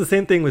 Well, it's the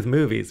same thing with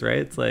movies, right?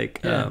 It's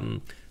like,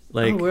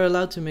 we're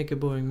allowed to make a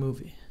boring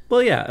movie.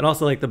 Well, yeah, and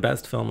also like the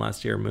best film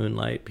last year,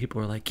 Moonlight, people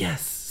were like,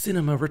 yes,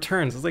 cinema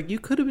returns. It's like, you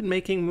could have been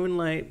making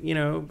Moonlight,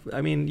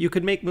 you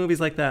could make movies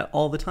like that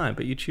all the time,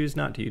 but you choose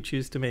not to. You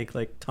choose to make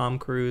like Tom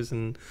Cruise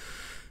and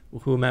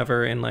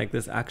whomever in like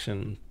this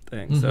action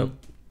thing. So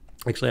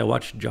actually I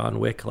watched John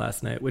Wick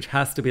last night, which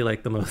has to be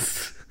like the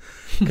most,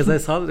 because I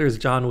saw that there's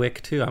John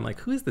Wick too. I'm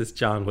like, who is this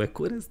John Wick?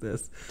 What is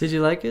this? Did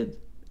you like it?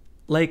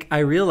 Like I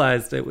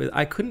realized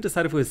I couldn't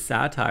decide if it was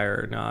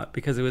satire or not,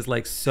 because it was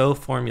like so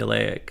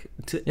formulaic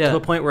to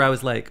a point where I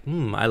was like,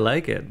 I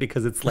like it,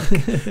 because it's like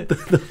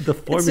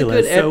the formula. It's a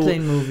good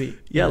airplane movie.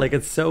 Yeah, like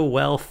it's so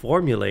well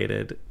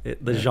formulated.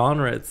 The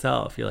genre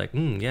itself, you're like,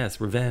 yes,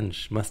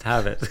 revenge, must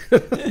have it.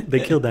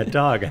 They killed that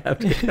dog. I have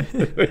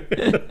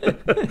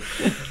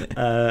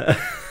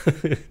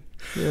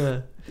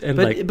to.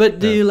 And but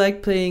do you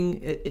like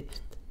playing?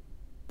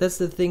 That's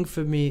the thing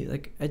for me.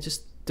 Like I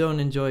just don't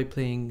enjoy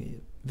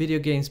playing video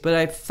games, but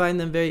I find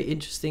them very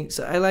interesting.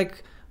 So I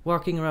like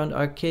walking around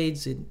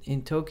arcades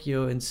in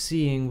Tokyo and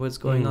seeing what's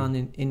going on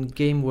in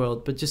game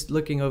world, but just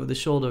looking over the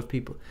shoulder of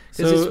people,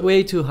 because it's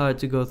way too hard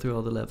to go through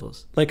all the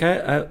levels. Like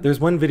I there's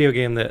one video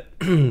game that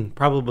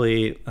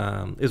probably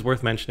is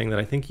worth mentioning that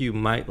I think you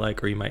might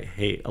like or you might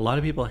hate. A lot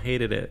of people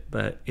hated it,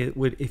 but it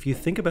would, if you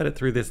think about it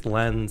through this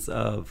lens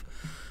of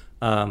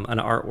an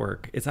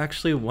artwork, it's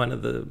actually one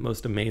of the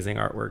most amazing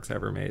artworks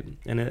ever made,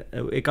 and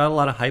it got a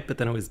lot of hype, but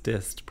then it was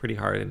dissed pretty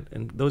hard,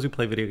 and those who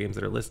play video games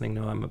that are listening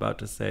know the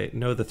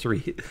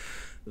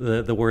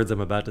words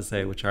I'm about to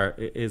say, which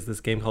is this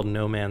game called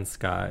No Man's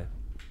Sky.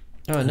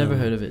 Oh, I never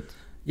heard of it.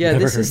 Yeah,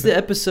 this is the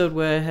episode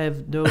where I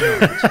have no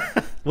knowledge.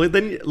 Well,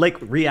 then like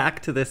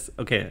react to this.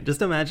 Okay, let's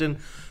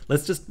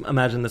just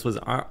imagine this was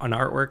an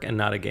artwork and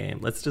not a game.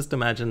 Let's just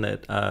imagine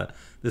that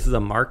this is a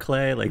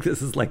Markley, like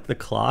this is like the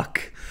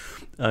clock,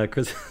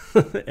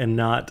 and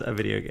not a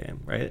video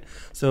game, right?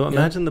 So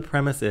imagine the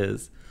premise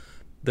is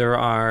there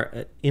are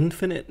an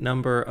infinite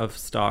number of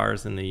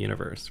stars in the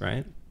universe,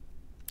 right?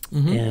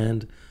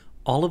 And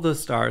all of those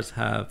stars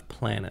have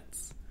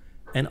planets,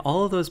 and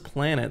all of those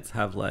planets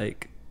have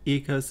like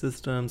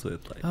ecosystems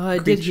with like I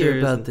did hear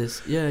about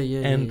this. Yeah.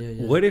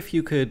 What if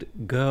you could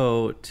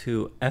go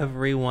to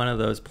every one of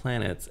those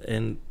planets,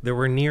 and there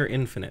were near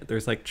infinite,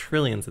 there's like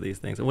trillions of these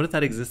things, and what if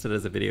that existed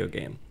as a video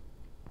game,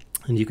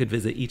 and you could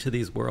visit each of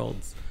these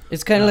worlds?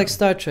 It's kind of like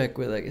Star Trek,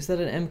 where like, is that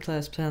an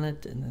M-class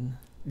planet? And then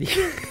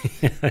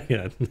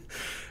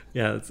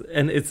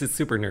it's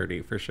super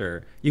nerdy for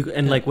sure.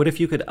 Like, what if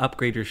you could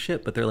upgrade your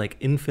ship, but they're like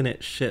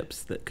infinite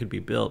ships that could be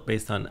built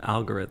based on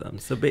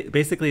algorithms. So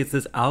basically it's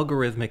this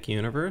algorithmic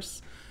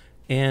universe,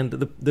 And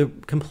the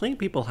complaint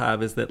people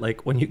have is that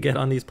like when you get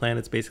on these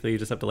planets, basically you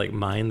just have to like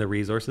mine the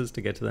resources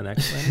to get to the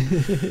next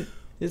planet.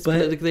 It's But-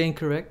 politically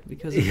incorrect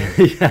because of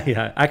that.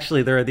 Yeah.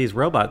 Actually, there are these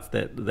robots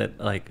that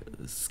like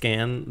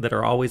scan that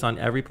are always on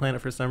every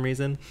planet for some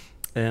reason,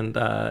 and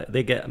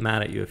they get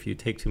mad at you if you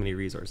take too many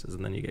resources,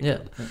 and then you get Yeah.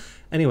 killed.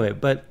 Anyway,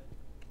 but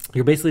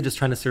you're basically just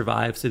trying to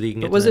survive so that you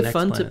can get But was to the it next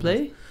fun to planet.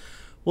 play?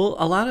 Well,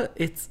 a lot of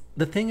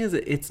the thing is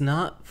it's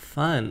not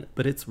fun,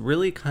 but it's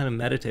really kind of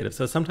meditative.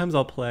 So sometimes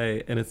I'll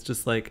play and it's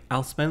just like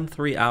I'll spend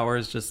 3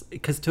 hours just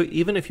because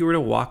even if you were to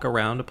walk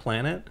around a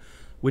planet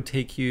would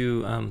take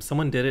you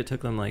someone did it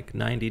took them like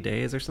 90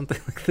 days or something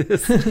like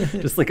this,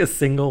 just like a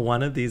single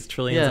one of these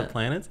trillions Yeah. of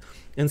planets.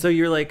 And so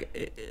you're like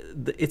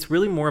it's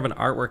really more of an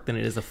artwork than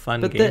it is a fun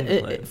But game to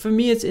play. for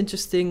me, it's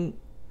interesting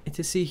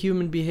to see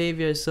human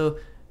behavior. So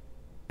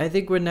I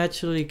think we're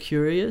naturally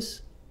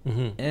curious,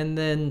 Hmm. and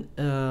then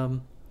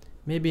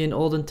maybe in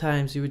olden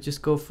times you would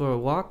just go for a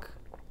walk,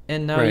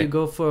 and now you Right.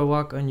 go for a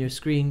walk on your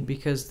screen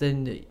because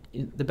then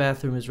the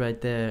bathroom is right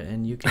there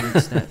and you can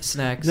eat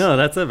snacks. No,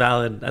 that's a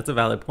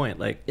valid point.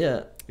 Like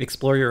Yeah.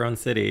 explore your own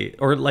city,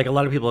 or like a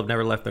lot of people have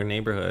never left their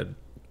neighborhood,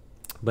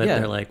 but Yeah.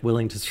 they're like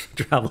willing to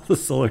travel the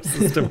solar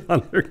system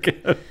on their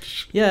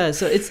couch. Yeah,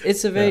 so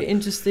it's a very Yeah.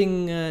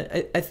 interesting.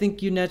 I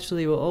think you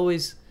naturally will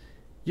always,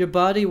 your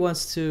body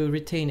wants to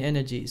retain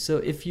energy. So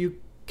if you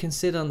can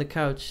sit on the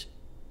couch,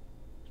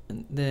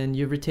 then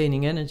you're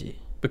retaining energy.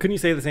 But couldn't you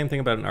say the same thing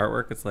about an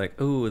artwork? It's like,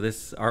 oh,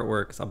 this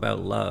artwork's about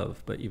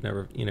love, but you've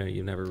never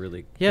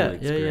really Yeah,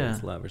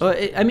 experienced love. Or Well,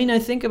 something. I mean, I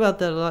think about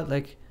that a lot.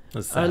 Like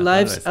That's sad. our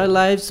Why did I say our that?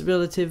 lives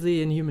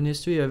relatively in human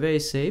history are very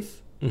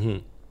safe.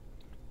 Mhm.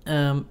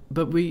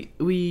 But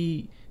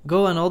we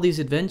go on all these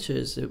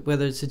adventures,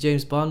 whether it's a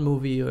James Bond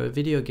movie or a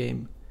video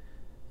game,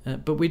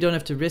 but we don't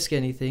have to risk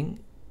anything.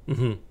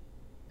 Mhm.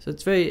 So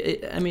it's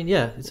very, I mean,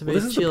 yeah, it's a Well, very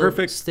this is the chill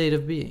perfect- state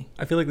of being.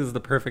 I feel like this is the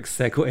perfect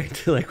segue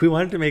to like we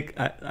wanted to make.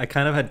 I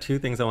kind of had two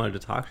things I wanted to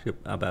talk to you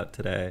about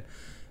today,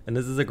 and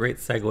this is a great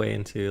segue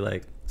into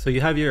like. So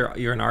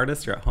you're an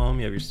artist. You're at home.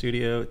 You have your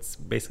studio. It's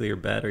basically your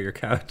bed or your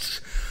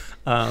couch.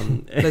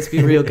 Let's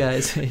be real,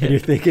 guys. And you're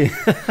thinking,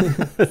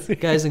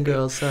 Guys and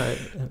girls, sorry.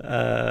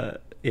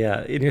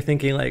 yeah, and you're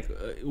thinking like,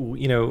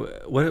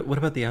 what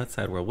about the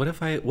outside world? What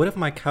if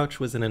my couch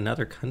was in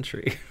another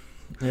country?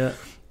 Yeah.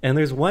 And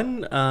there's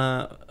one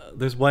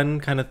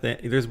kind of thing.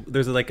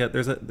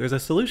 There's a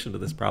solution to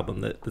this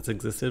problem that's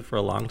existed for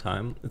a long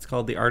time. It's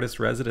called the artist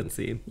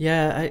residency.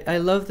 Yeah, I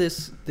love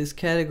this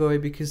category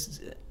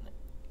because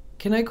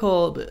can I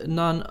call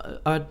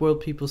non-art world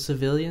people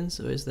civilians,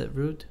 or is that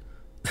rude?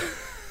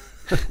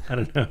 I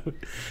don't know.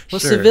 Well,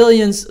 Sure.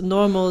 civilians,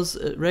 normals,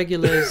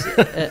 regulars,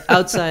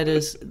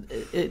 outsiders,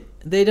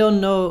 they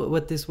don't know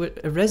what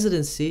a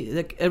residency.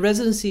 Like a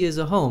residency is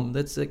a home.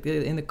 That's like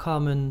in the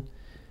common.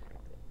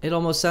 It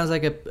almost sounds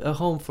like a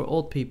home for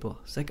old people.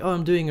 It's like, oh,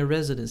 I'm doing a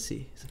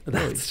residency. It's like,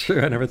 oh, That's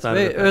true. I never thought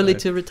very of it that early way.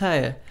 to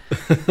retire.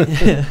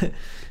 Yeah.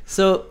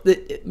 So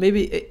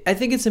maybe I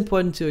think it's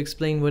important to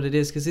explain what it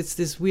is because it's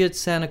this weird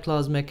Santa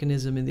Claus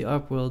mechanism in the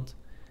art world.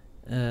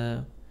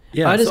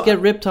 Yeah, Artists so get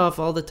ripped off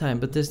all the time,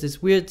 but there's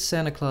this weird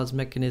Santa Claus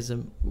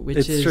mechanism, which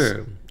it's is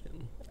true.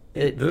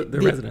 it- The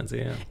residency,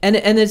 yeah. and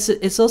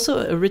it's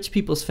also a rich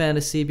people's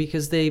fantasy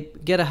because they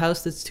get a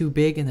house that's too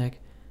big and they're like,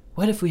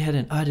 what if we had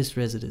an artist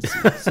residency?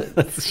 So,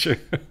 That's true.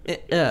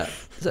 yeah.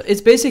 So it's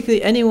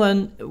basically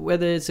anyone,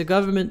 whether it's a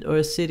government or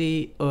a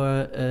city or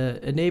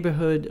a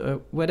neighborhood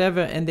or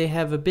whatever, and they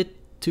have a bit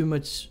too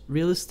much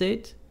real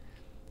estate,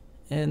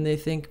 and they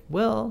think,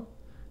 well,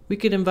 we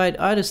could invite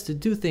artists to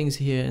do things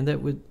here, and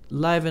that would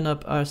liven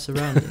up our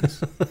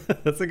surroundings.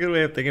 That's a good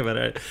way of thinking about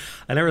it.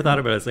 I never thought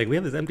about it. It's like we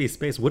have this empty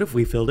space. What if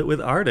we filled it with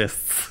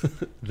artists?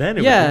 Then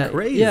it would be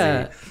crazy.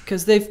 Yeah,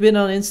 because they've been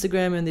on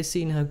Instagram and they've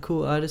seen how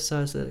cool artists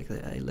are, so they're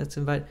like, "Hey, let's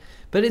invite."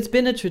 But it's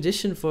been a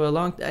tradition for a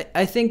long.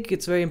 I think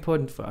it's very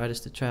important for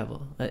artists to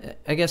travel.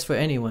 I guess for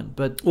anyone,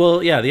 but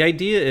Well, yeah. The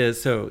idea is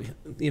so.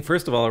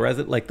 First of all,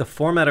 like the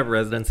format of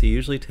residency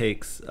usually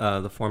takes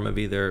the form of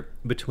either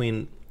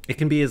between. It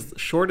can be as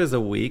short as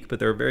a week, but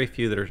there are very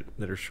few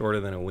that are shorter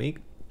than a week,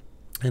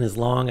 and as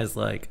long as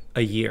like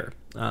a year.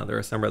 There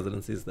are some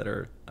residencies that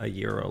are a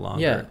year or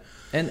longer. yeah,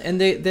 and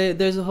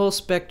there's a whole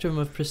spectrum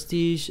of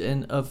prestige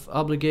and of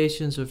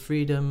obligations of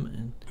freedom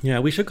and. Yeah,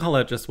 we should call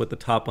out just what the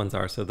top ones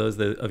are. So those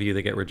of you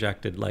that get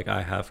rejected, like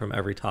I have from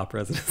every top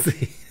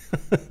residency.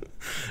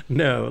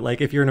 No, like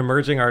if you're an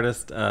emerging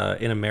artist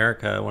in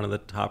America, one of the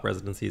top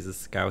residencies is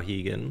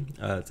Skowhegan.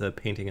 It's a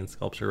painting and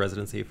sculpture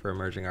residency for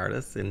emerging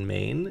artists in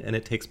Maine, and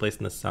it takes place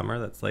in the summer.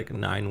 That's like a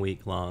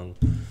 9-week long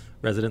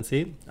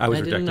residency. I was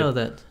rejected. Didn't know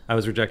that. I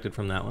was rejected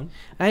from that one.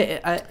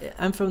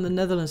 I'm from the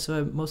Netherlands, so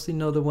I mostly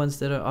know the ones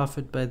that are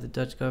offered by the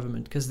Dutch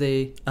government because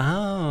they.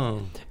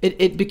 Oh,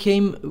 It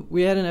became.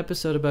 We had an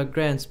episode about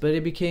grants, but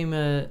it became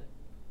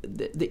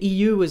the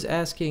EU was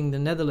asking the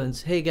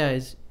Netherlands, "Hey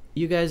guys,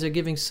 you guys are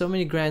giving so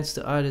many grants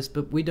to artists,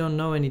 but we don't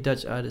know any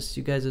Dutch artists.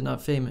 You guys are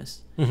not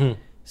famous." mm-hmm.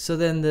 So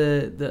then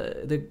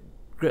the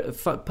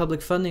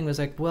public funding was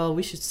like, "Well,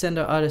 we should send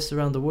our artists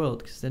around the world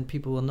because then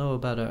people will know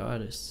about our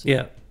artists."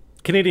 Yeah.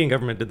 Canadian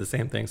government did the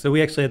same thing. So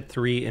we actually had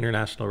 3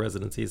 international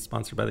residencies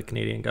sponsored by the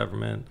Canadian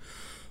government.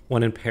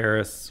 One in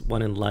Paris,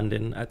 one in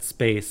London at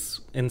Space.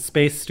 And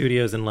Space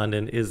Studios in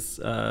London is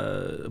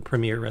a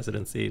premier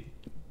residency.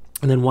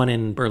 And then one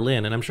in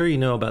Berlin. And I'm sure you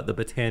know about the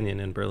Batanien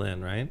in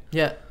Berlin, right?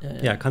 Yeah.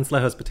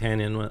 Kanzleihaus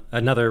Batanien,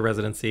 another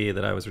residency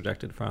that I was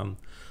rejected from,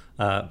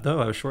 though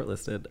I was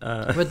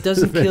shortlisted. What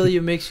doesn't kill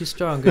you makes you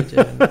stronger,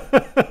 Jeremy.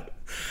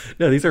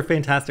 No, these are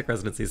fantastic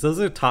residencies. Those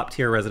are top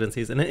tier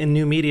residencies. And in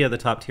new media, the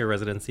top tier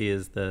residency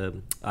is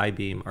the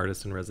IBEAM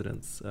Artist in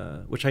Residence,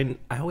 which I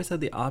always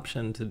had the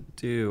option to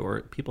do,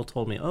 or people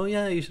told me, oh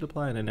yeah, you should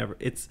apply. And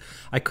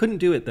I couldn't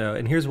do it though.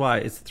 And here's why.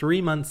 It's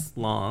 3 months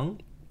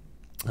long,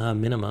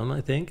 minimum, I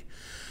think.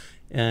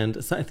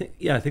 And so I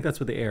think that's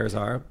what the airs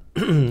are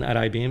at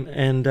IBEAM.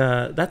 And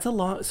that's a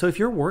lot. So if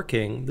you're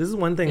working, this is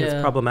one thing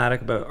that's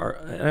problematic about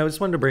art. And I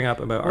just wanted to bring up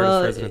about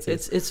artist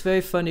residencies. It's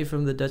very funny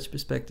from the Dutch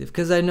perspective,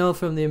 because I know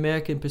from the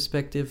American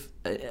perspective,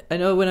 I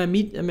know when I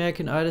meet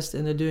American artists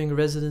and they're doing a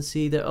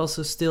residency, they're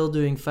also still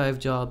doing 5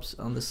 jobs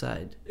on the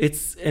side.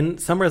 And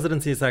some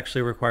residencies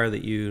actually require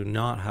that you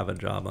not have a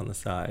job on the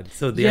side.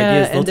 So the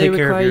idea is they'll take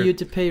care of require you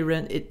to pay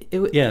rent.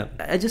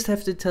 I just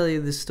have to tell you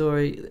this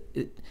story.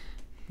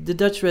 The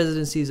Dutch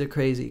residencies are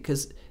crazy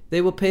because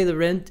they will pay the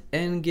rent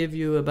and give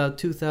you about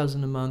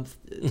 2,000 a month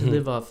to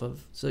live off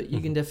of. So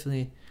you can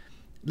definitely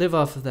live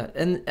off of that.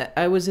 And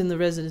I was in the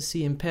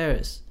residency in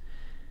Paris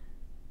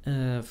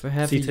for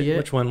half a year.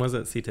 Which one was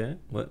it? Cité?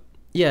 What?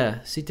 Yeah,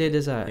 Cité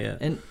des Arts. Yeah.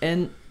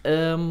 And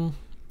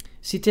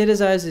Cité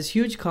des Arts is this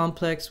huge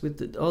complex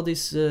with all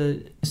these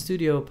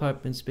studio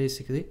apartments,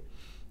 basically,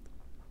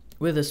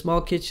 with a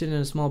small kitchen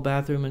and a small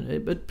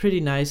bathroom, but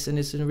pretty nice, and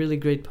it's in a really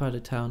great part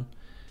of town.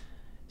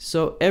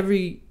 So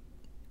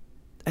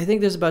I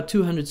think there's about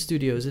 200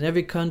 studios in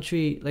every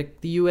country.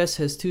 Like the US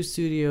has 2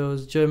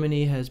 studios,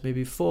 Germany has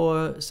maybe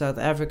 4, South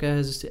Africa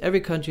has,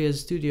 every country has a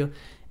studio.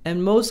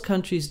 And most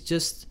countries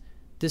just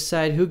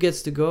decide who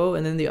gets to go,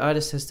 and then the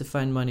artist has to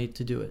find money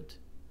to do it.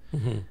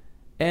 Mm-hmm.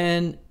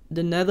 And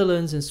the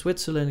Netherlands and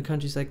Switzerland,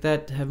 countries like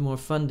that, have more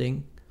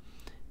funding.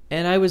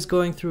 And I was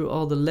going through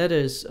all the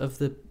letters of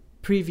the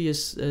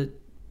previous,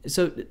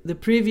 so the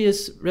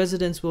previous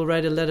residents will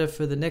write a letter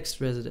for the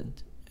next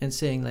resident, and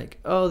saying like,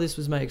 oh, this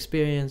was my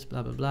experience,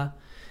 blah, blah, blah.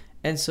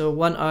 And so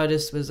one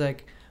artist was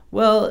like,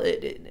 well,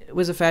 it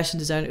was a fashion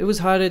designer. It was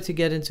harder to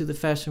get into the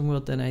fashion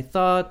world than I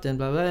thought, and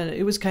blah, blah, and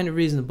it was kind of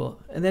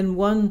reasonable. And then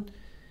one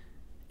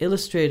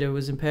illustrator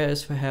was in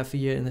Paris for half a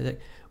year, and they're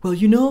like, well,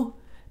 you know,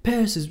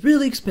 Paris is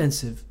really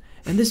expensive,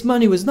 and this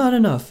money was not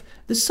enough.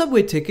 The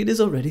subway ticket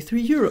is already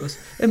 €3,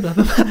 and blah,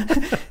 blah,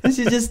 blah. And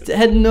she just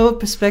had no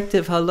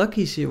perspective how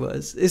lucky she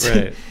was.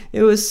 Right.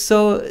 It was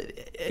so...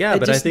 Yeah,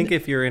 but I think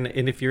if you're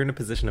in a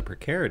position of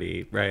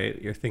precarity, right,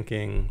 you're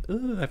thinking,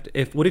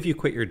 what if you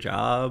quit your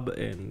job,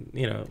 and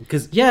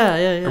because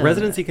a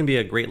residency can be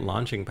a great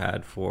launching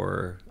pad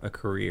for a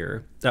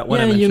career. That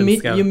one I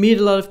mentioned, you meet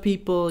a lot of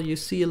people, you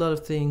see a lot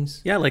of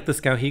things. Yeah, like the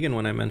Skowhegan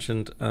one I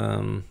mentioned.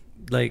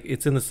 Like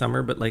it's in the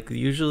summer, but like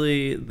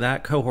usually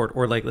that cohort,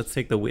 or like let's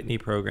take the Whitney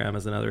program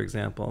as another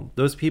example.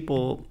 Those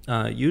people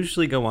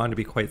usually go on to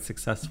be quite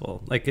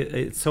successful. Like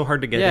it's so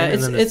hard to get in.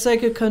 Yeah, it's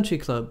like a country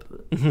club.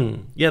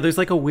 Mm-hmm. Yeah, there's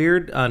like a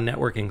weird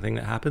networking thing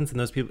that happens, and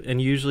those people,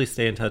 and you usually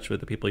stay in touch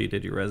with the people you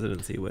did your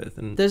residency with.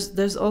 And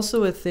there's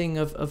also a thing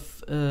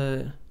of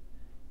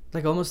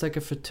like almost like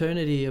a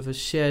fraternity of a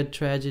shared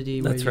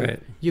tragedy. That's where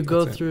right. You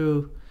go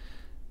through.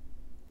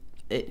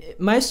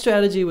 My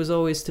strategy was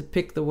always to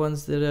pick the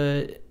ones that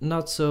are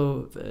not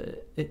so...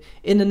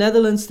 in the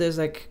Netherlands, there's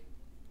like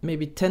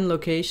maybe 10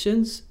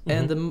 locations,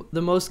 and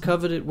the most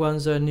coveted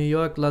ones are New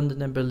York,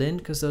 London, and Berlin,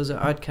 because those are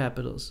art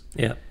capitals.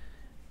 Yeah.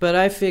 But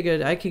I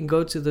figured I can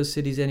go to those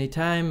cities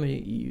anytime.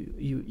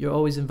 You're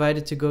always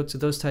invited to go to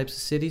those types of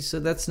cities, so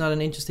that's not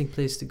an interesting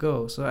place to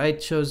go. So I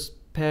chose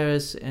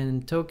Paris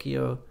and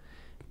Tokyo,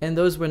 and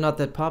those were not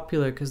that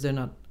popular because they're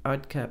not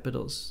art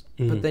capitals,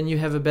 but then you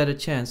have a better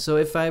chance. So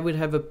if I would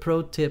have a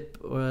pro tip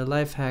or a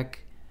life hack,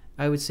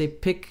 I would say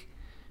pick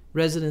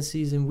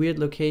residencies in weird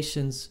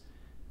locations,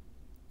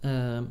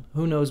 who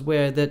knows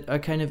where, that are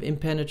kind of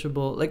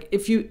impenetrable. Like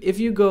if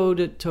you go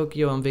to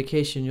Tokyo on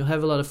vacation, you'll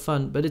have a lot of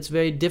fun, but it's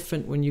very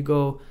different when you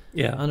go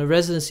on a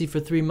residency for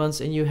 3 months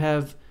and you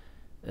have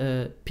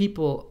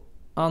people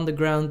on the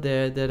ground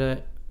there that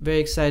are very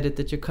excited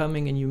that you're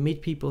coming, and you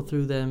meet people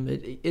through them.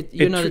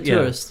 You're not a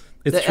tourist. Yeah.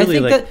 It's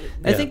truly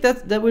I think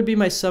that would be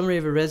my summary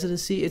of a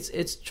residency.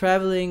 It's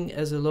traveling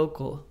as a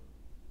local.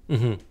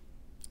 Mm-hmm.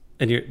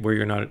 And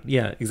you're not.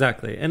 Yeah,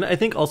 exactly. And I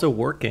think also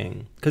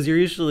working, because you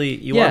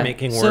are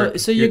making work.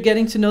 So you're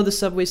getting to know the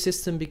subway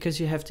system because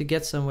you have to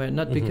get somewhere,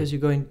 not because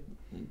you're going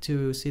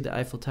to see the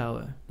Eiffel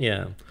Tower.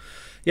 Yeah.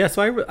 Yeah,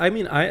 so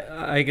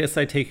I guess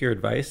I take your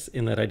advice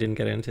in that I didn't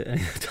get into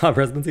any top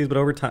residencies, but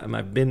over time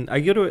I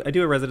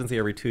do a residency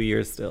every 2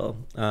 years still.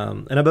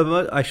 And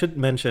I should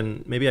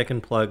mention, maybe I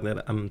can plug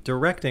that I'm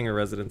directing a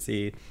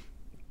residency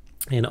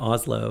in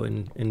Oslo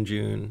in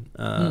June,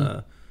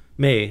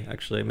 May,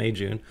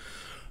 June.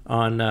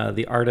 on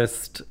the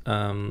artist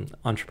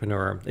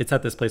entrepreneur. It's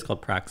at this place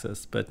called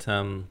Praxis, but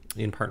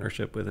in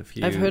partnership with a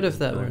few. I've heard of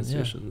that other one.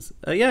 institutions.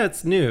 Yeah,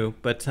 it's new,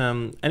 but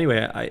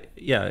anyway,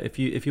 if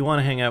you want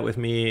to hang out with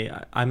me,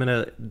 I'm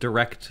gonna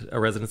direct a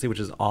residency, which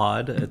is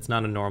odd. It's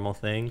not a normal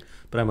thing,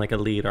 but I'm like a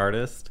lead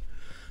artist.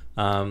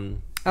 I'll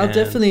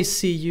definitely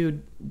see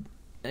you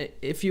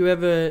if you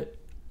ever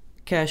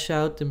cash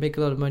out and make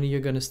a lot of money. You're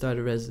gonna start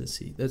a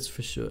residency. That's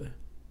for sure.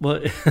 Well,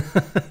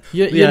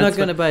 you're not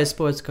going to buy a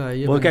sports car.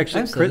 You're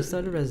actually,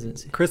 start a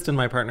residency. Kristen,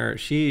 my partner,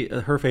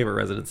 her favorite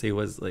residency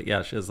was like,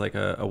 she has like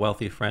a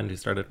wealthy friend who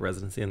started a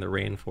residency in the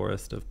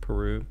rainforest of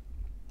Peru,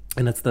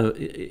 and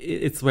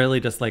it's really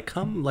just like,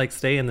 come like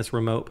stay in this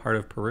remote part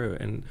of Peru,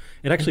 and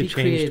it actually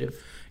changed.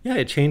 Creative. Yeah,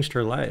 it changed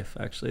her life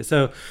actually.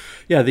 So,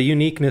 yeah, the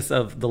uniqueness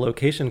of the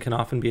location can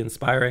often be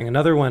inspiring.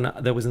 Another one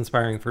that was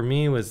inspiring for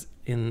me was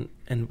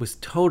was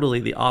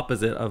totally the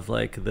opposite of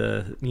like of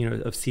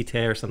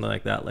Cité or something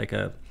like that. Like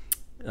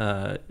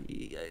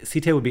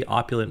Cité would be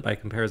opulent by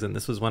comparison.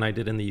 This was one I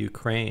did in the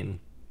Ukraine,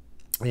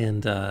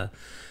 and it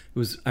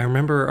was. I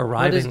remember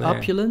arriving. What is there.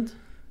 Opulent?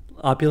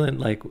 Opulent,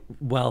 like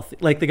wealth.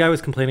 Like the guy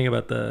was complaining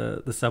about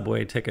the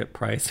subway ticket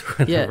price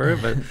or whatever,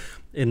 but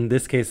in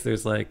this case,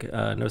 there's like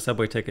no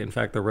subway ticket. In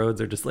fact, the roads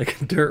are just like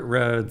dirt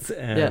roads,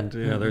 and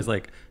there's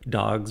like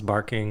dogs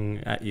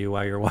barking at you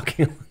while you're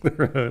walking along the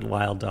road,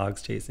 wild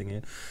dogs chasing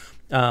you.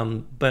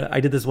 But I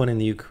did this one in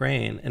the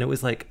Ukraine, and it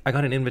was like I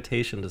got an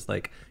invitation, just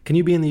like, can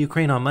you be in the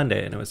Ukraine on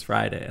Monday? And it was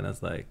Friday, and I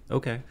was like,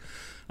 okay.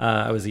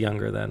 I was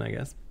younger then, I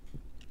guess.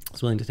 I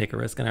was willing to take a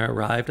risk, and I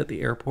arrived at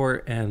the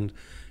airport, and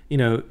in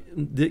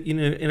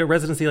a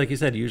residency, like you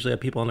said, you usually have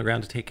people on the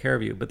ground to take care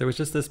of you. But there was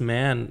just this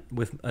man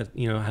with,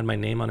 had my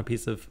name on a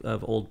piece of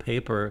old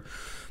paper,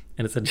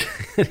 and it said,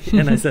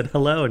 and I said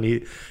hello, and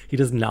he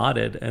just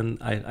nodded,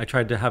 and I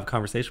tried to have a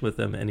conversation with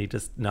him, and he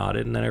just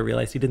nodded, and then I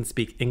realized he didn't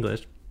speak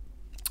English,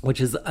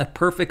 which is a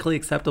perfectly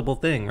acceptable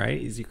thing,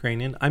 right? He's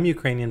Ukrainian. I'm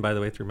Ukrainian, by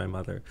the way, through my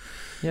mother.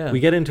 Yeah. We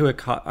get into a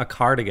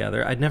car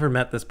together. I'd never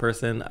met this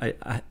person.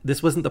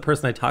 This wasn't the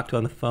person I talked to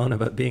on the phone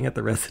about being at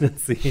the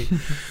residency.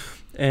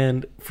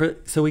 And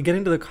so we get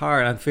into the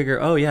car, and I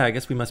figure, oh yeah, I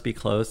guess we must be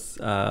close.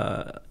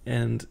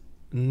 And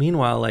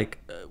meanwhile, like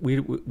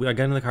I get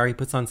in the car, he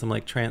puts on some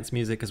like trance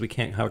music because we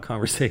can't have a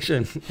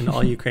conversation, and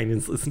all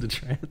Ukrainians listen to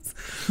trance.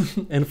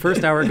 And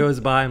first hour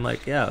goes by, I'm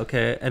like, yeah,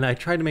 okay. And I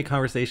tried to make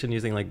conversation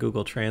using like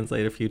Google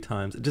Translate a few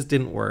times. It just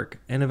didn't work.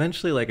 And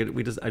eventually, like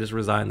I just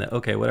resigned that,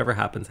 okay, whatever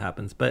happens,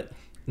 happens. But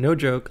no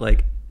joke,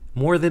 like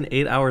more than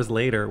 8 hours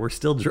later, we're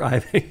still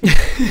driving.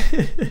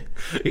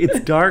 It's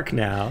dark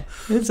now.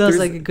 It sounds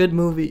like a good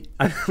movie.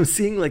 I'm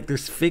seeing like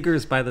there's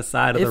figures by the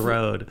side of the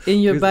road. In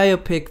your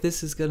biopic,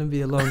 this is going to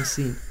be a long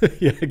scene.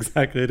 Yeah,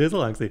 exactly. It is a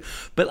long scene.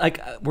 But like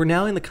we're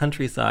now in the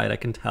countryside, I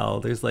can tell.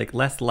 There's like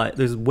less light.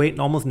 There's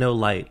almost no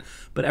light.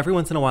 But every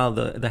once in a while,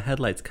 the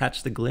headlights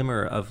catch the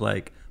glimmer of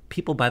like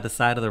people by the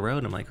side of the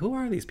road. I'm like, who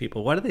are these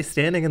people? Why are they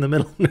standing in the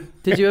middle?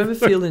 Did you ever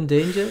feel in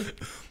danger?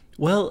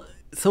 Well,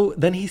 so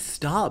then he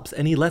stops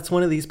and he lets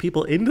one of these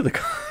people into the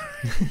car.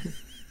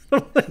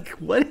 I'm like,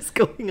 what is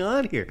going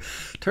on here?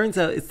 Turns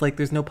out it's like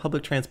there's no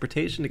public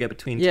transportation to get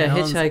between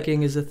towns. Yeah,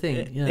 hitchhiking is a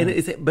thing.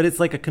 Yeah. But it's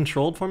like a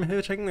controlled form of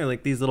hitchhiking. They're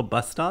like these little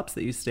bus stops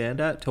that you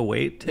stand at to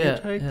wait to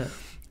hitchhike. Yeah.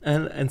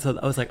 And so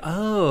I was like,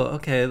 oh,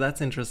 okay,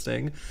 that's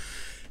interesting.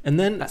 And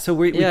then so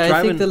we drive.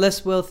 I think the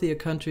less wealthy a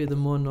country, the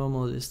more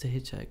normal it is to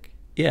hitchhike.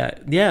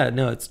 Yeah,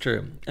 no, it's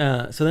true.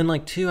 So then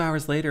like 2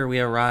 hours later, we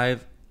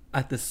arrive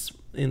at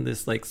in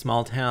this like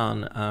small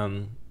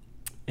town,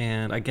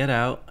 and I get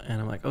out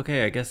and I'm like,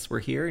 okay, I guess we're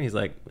here. And he's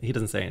like, he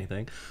doesn't say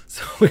anything.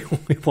 So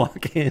we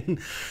walk in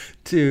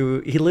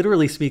he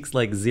literally speaks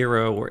like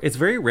 0 words. It's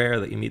very rare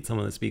that you meet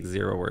someone that speaks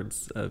 0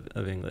 words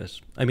of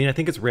English. I mean, I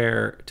think it's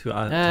rare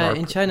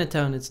in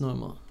Chinatown, it's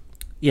normal.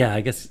 Yeah,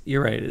 I guess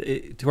you're right.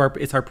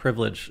 It's our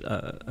privilege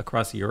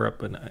across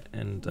Europe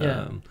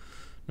and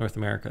North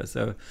America.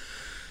 So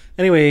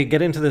anyway,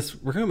 get into this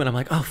room, and I'm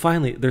like, oh,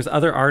 finally, there's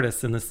other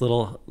artists in this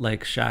little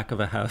like shack of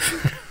a house.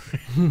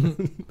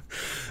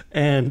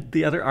 And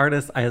the other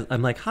artists,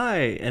 I'm like,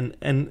 hi, and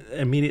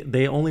immediately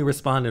they only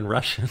respond in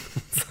Russian.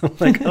 So I'm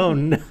like, oh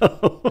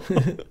no.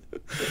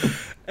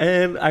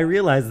 And I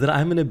realized that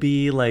I'm gonna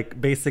be like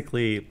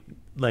basically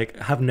like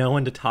have no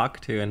one to talk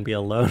to and be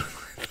alone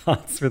with my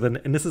thoughts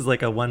and this is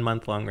like a 1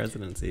 month long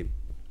residency.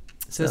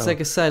 So it's like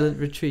a silent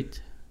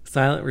retreat.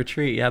 Silent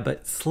retreat, yeah.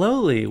 But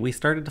slowly we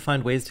started to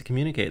find ways to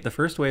communicate. The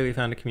first way we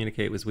found to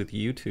communicate was with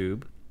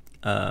YouTube.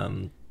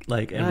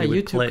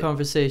 YouTube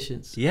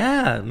conversations.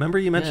 Yeah, remember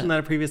you mentioned that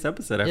in a previous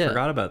episode. I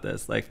forgot about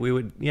this. Like we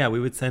would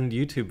send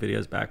YouTube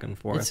videos back and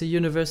forth. It's a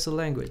universal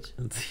language.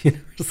 It's a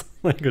universal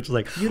language.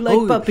 Like you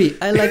like puppy,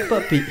 I like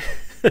puppy.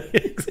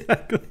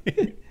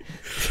 Exactly.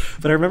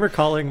 But I remember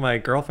calling my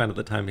girlfriend at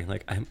the time, being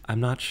like, "I'm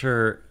not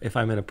sure if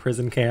I'm in a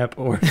prison camp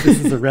or if this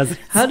is a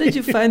residency." How did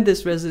you find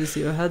this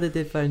residency, or how did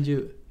they find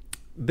you?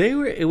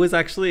 It was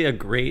actually a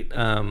great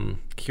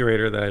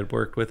curator that I'd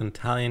worked with, an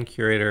Italian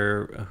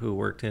curator who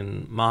worked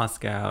in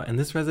Moscow. And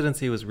this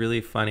residency was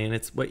really funny. And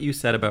it's what you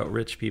said about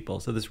rich people.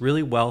 So this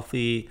really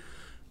wealthy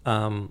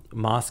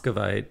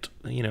Muscovite,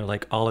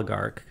 like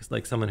oligarch,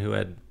 like someone who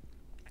had,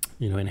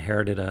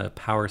 inherited a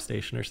power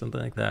station or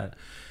something like that.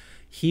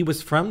 He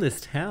was from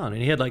this town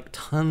and he had like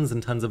tons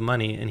and tons of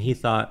money, and he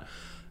thought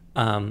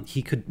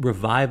he could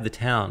revive the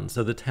town.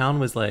 So the town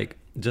was like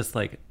just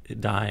like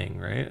dying,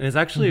 right? And it's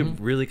actually a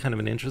really kind of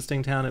an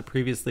interesting town. It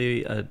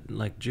previously a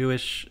like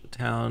Jewish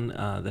town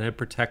that had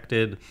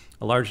protected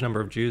a large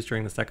number of Jews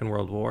during the Second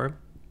World War.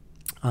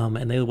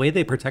 And the way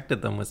they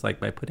protected them was like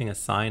by putting a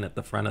sign at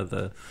the front of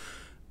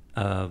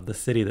the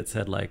city that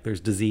said like,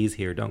 "There's disease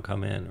here, don't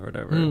come in," or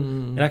whatever.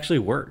 It actually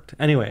worked.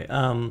 Anyway,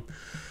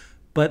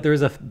 but there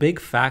was a big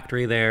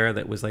factory there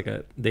that was like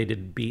they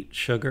did beet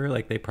sugar,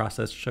 like they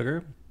processed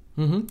sugar.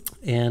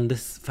 And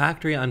this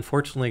factory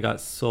unfortunately got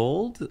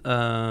sold.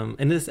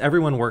 And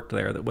everyone worked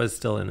there that was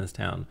still in this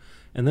town.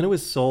 And then it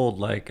was sold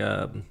like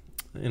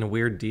in a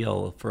weird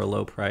deal for a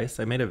low price.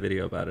 I made a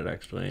video about it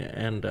actually.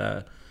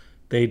 And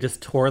they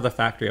just tore the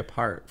factory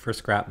apart for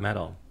scrap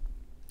metal.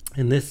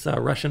 And this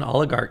Russian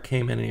oligarch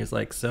came in and he was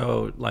like,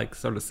 so like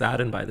sort of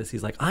saddened by this.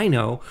 He's like, I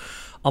know,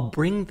 I'll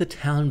bring the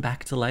town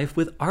back to life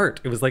with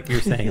art. It was like you're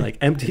saying, like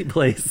empty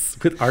place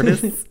with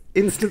artists,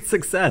 instant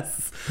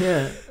success.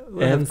 Yeah,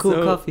 we'll have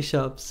cool coffee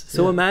shops.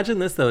 So imagine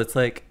this though. It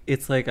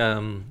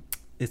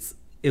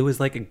was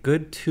like a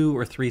good 2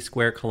 or 3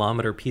 square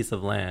kilometer piece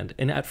of land.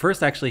 And at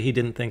first, actually, he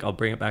didn't think I'll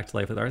bring it back to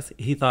life with artists.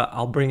 He thought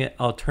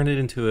I'll turn it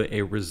into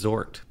a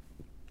resort.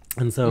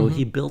 And so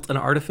he built an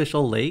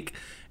artificial lake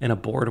and a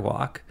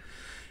boardwalk.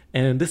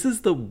 And this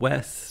is the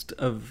west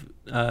of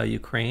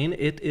Ukraine.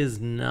 It is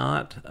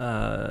not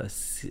a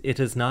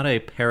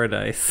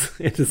paradise.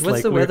 It is. What's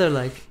like the weather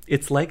like?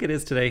 It's like it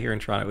is today here in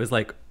Toronto. It was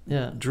like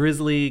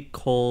drizzly,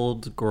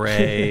 cold,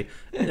 gray,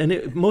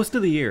 and most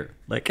of the year.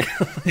 Like,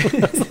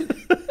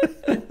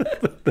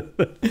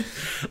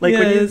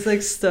 it's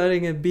like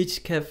starting a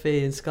beach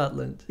cafe in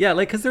Scotland. Yeah,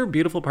 like because there are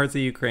beautiful parts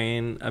of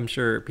Ukraine. I'm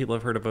sure people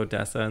have heard of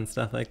Odessa and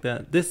stuff like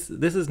that. This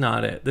is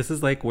not it. This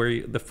is like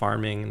where the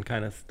farming and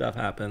kind of stuff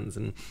happens,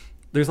 and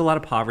there's a lot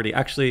of poverty.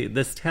 Actually,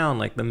 this town,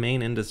 like the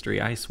main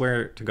industry, I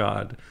swear to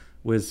God,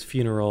 was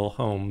funeral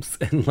homes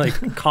and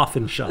like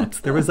coffin shops.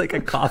 There was like a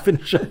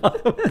coffin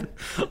shop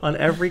on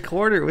every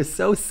corner. It was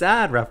so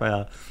sad,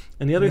 Raphael.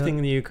 And the other thing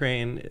in the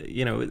Ukraine,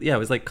 it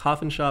was like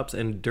coffin shops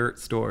and dirt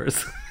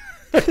stores.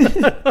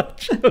 I'm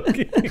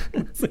joking.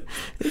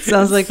 It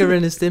sounds like a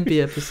Ren and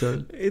Stimpy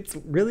episode. It's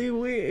really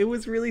weird. It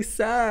was really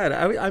sad.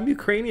 I'm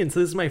Ukrainian,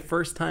 so this is my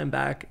first time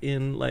back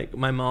in, like,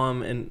 my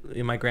mom and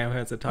my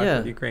grandparents have talked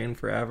about Ukraine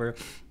forever.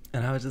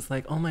 And I was just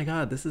like, oh my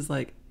God, this is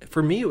like,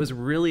 for me, it was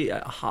really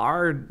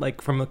hard, like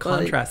from a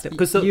contrast.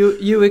 Because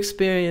you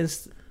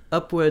experienced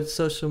upward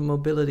social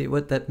mobility,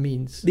 what that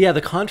means. Yeah, the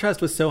contrast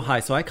was so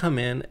high. So I come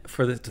in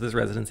to this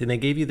residency and they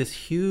gave you this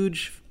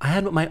huge, I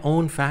had my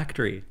own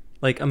factory.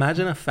 Like,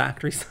 imagine a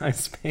factory-sized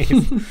space.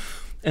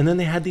 And then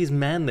they had these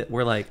men that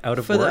were, like, out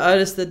of work. For the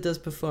artist that does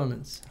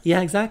performance. Yeah,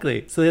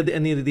 exactly. So they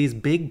had these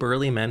big,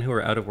 burly men who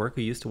were out of work,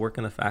 who used to work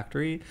in the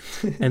factory.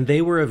 And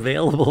they were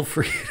available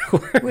for you to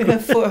work. We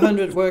have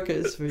 400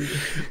 workers for you.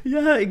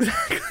 Yeah,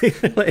 exactly.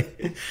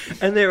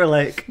 And they were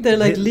like... They're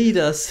like, lead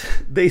us.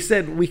 They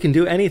said, we can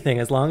do anything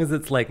as long as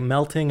it's, like,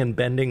 melting and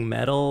bending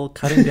metal,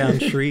 cutting down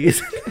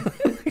trees.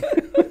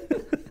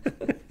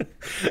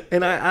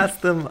 And I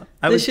asked them...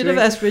 They should have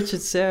asked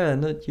Richard Serra,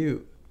 not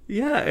you.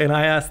 Yeah, and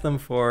I asked them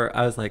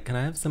I was like, can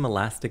I have some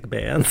elastic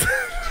bands?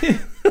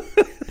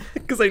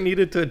 Because I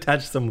needed to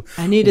attach some...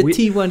 I need a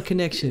T1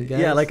 connection, guys.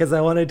 Yeah, like, because I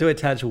wanted to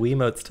attach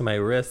Wiimotes to my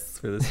wrists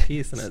for this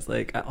piece. And I was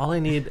like, all I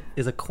need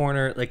is a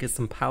corner, like, is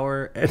some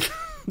power. And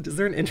is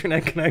there an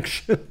internet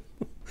connection?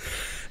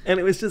 And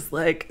it was just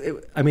like, there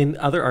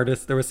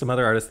were some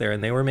other artists there,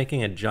 and they were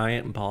making a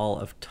giant ball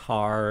of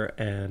tar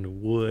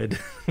and wood.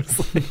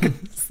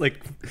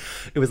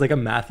 It was like a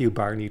Matthew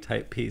Barney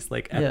type piece,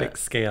 like epic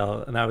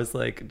scale. And I was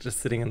like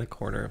just sitting in the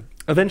corner.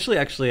 Eventually,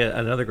 actually,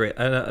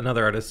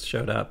 another artist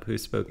showed up who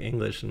spoke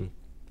English, and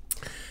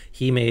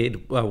he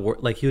made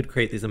he would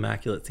create these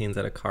immaculate scenes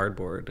out of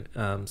cardboard.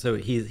 So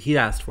he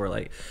asked for,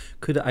 like,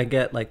 could I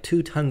get like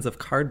 2 tons of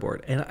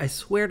cardboard? And I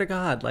swear to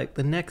God, like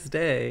the next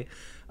day,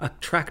 a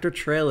tractor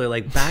trailer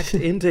like backed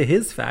into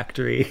his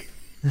factory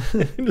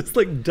and just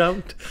like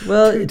dumped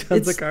 2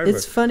 tons of cardboard.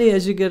 It's funny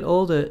as you get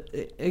older.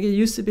 It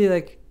used to be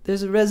like,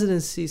 there's a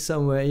residency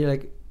somewhere. You're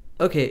like,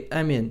 okay,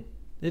 I'm in.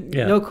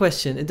 No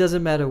question. It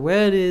doesn't matter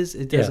where it is.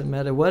 It doesn't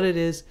matter what it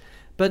is.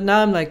 But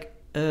now I'm like,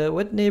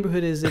 what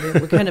neighborhood is it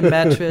in? What kind of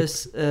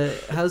mattress?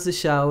 How's the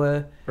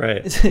shower?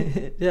 Right.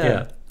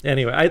 Yeah.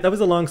 Anyway, that was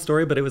a long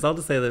story, but it was all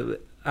to say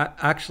that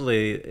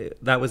actually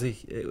that was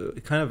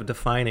kind of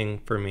defining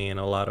for me in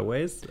a lot of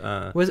ways.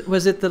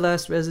 Was it the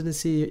last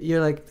residency?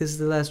 You're like, this is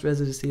the last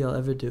residency I'll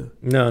ever do.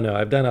 No,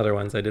 I've done other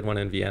ones. I did one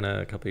in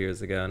Vienna a couple of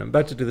years ago, and I'm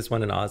about to do this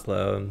one in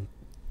Oslo.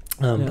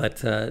 But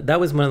that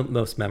was one of the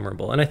most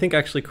memorable. And I think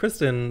actually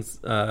Kristen's,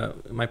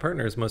 my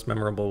partner's most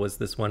memorable was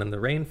this one in the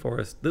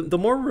rainforest. The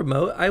more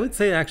remote, I would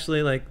say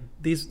actually, like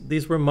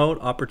these remote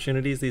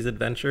opportunities, these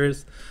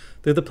adventures,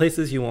 they're the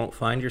places you won't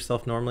find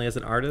yourself normally as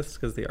an artist,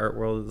 because the art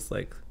world is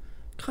like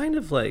kind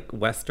of like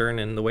Western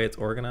in the way it's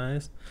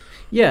organized.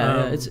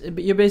 Yeah,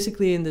 you're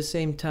basically in the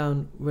same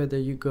town whether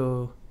you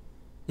go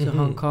to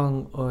Hong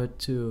Kong or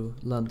to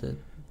London.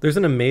 There's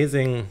an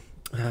amazing,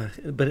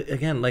 but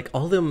again, like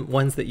all the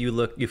ones that you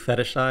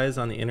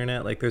fetishize on the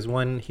internet. Like there's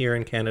one here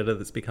in Canada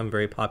that's become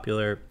very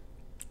popular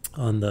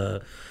on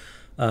the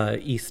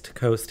east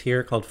coast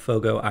here called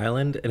Fogo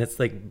Island, and it's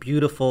like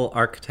beautiful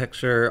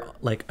architecture,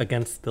 like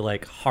against the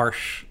like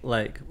harsh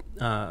like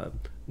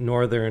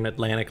northern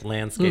Atlantic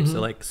landscape. So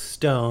like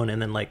stone,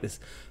 and then like this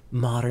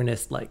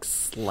modernist like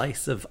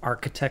slice of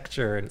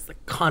architecture, and it's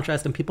like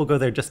contrast, and people go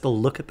there just to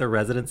look at the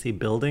residency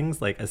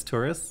buildings like as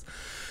tourists.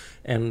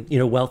 And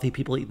wealthy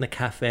people eat in the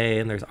cafe,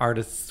 and there's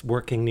artists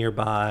working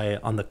nearby.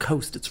 On the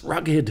coast it's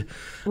rugged.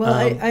 Well,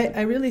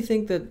 I really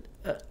think that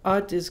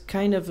art is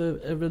kind of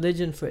a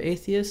religion for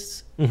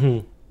atheists.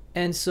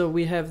 And so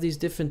we have these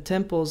different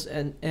temples,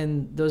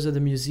 and those are the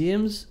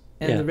museums,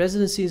 and the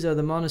residencies are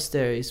the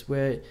monasteries,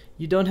 where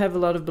you don't have a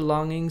lot of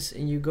belongings,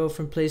 and you go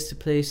from place to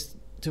place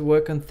to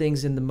work on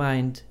things in the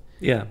mind.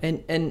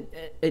 And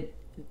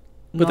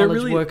but they're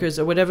knowledge workers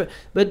or whatever.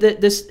 But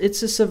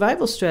it's a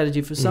survival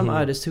strategy for some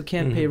artists who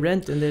can't pay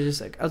rent, and they're just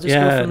like, I'll just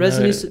go from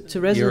residency to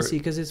residency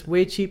because it's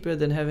way cheaper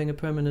than having a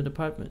permanent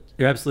apartment.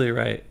 You're absolutely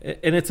right.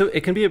 And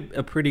it can be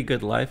a pretty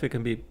good life. It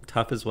can be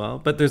tough as well.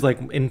 But there's like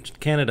in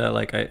Canada,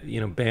 like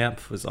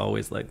Banff was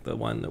always like the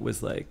one that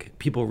was like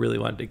people really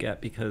wanted to get,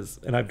 because,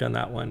 and I've done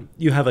that one.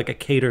 You have like a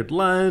catered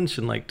lunch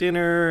and like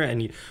dinner,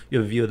 and you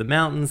have a view of the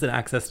mountains and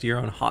access to your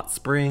own hot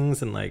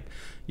springs and like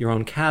your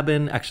own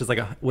cabin,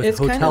 actually with it's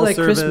hotel kind of like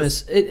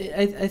service. Christmas.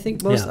 I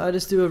think most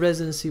artists do a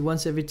residency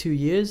once every 2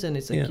 years, and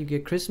it's like you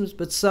get Christmas.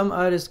 But some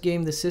artists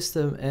game the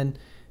system and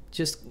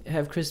just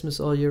have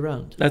Christmas all year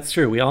round. That's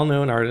true. We all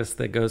know an artist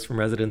that goes from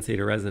residency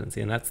to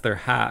residency, and that's their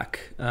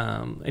hack.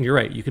 And you're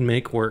right. You can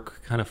make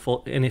work kind of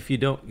full. And if you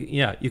don't,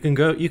 you can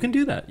go. You can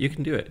do that. You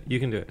can do it. You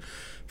can do it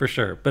for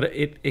sure. But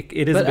it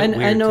is. But a bit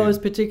weird I know, too. it's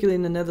particularly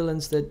in the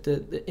Netherlands that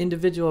the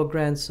individual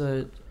grants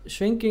are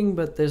shrinking,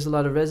 but there's a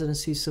lot of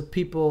residencies, so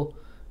people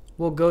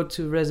will go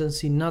to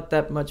residency not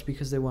that much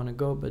because they want to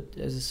go, but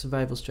as a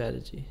survival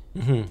strategy.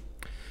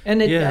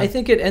 And I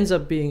think it ends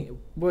up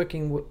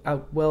working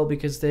out well,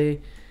 because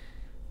they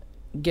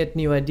get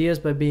new ideas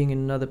by being in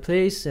another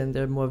place, and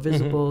they're more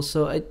visible.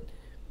 So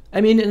I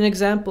mean, an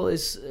example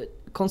is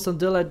Constant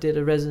Dillard did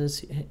a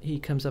residency. He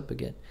comes up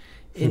again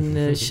in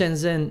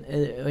Shenzhen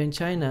in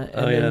China,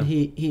 and then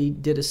he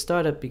did a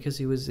startup because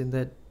he was in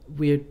that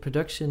weird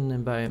production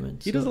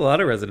environment. He does a lot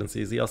of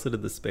residencies. He also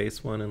did the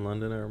space one in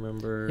London, I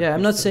remember. Yeah,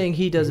 I'm not saying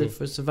he does it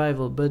for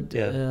survival, but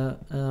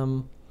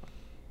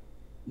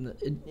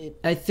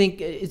I think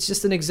it's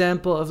just an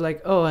example of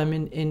like, I'm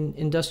in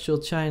industrial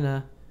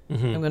China.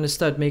 I'm going to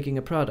start making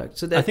a product.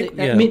 So that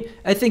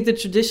I think the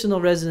traditional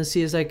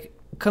residency is like,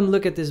 come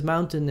look at this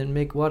mountain and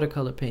make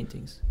watercolor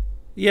paintings.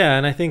 Yeah,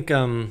 and I think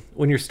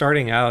when you're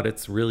starting out,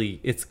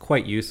 it's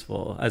quite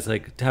useful as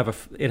like to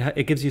have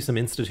it gives you some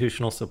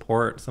institutional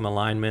support, some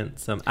alignment,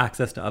 some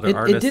access to other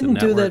artists. It didn't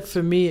do that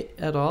for me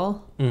at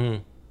all,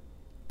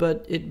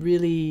 but it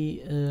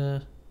really,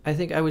 I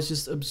think I was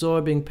just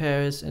absorbing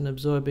Paris and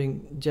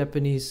absorbing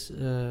Japanese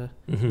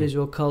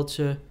visual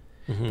culture.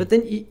 But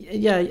then,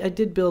 I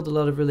did build a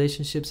lot of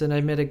relationships, and I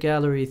met a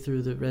gallery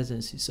through the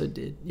residency. So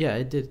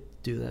I did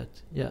do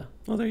that. Yeah.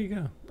 Well, there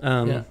you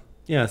go.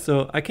 Yeah,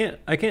 so I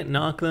can't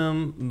knock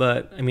them,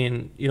 but I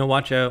mean,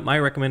 watch out. My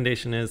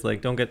recommendation is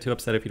like, don't get too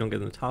upset if you don't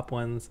get in the top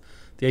ones.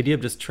 The idea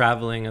of just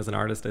traveling as an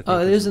artist, I think.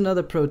 Oh, there's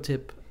another pro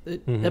tip.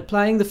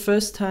 Applying the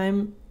first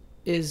time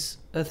is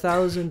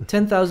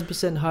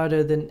 10,000%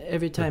 harder than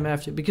every time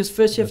after, because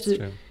first you have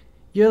to.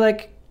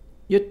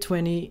 You're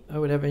 20 or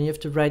whatever, and you have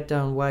to write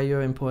down why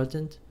you're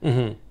important.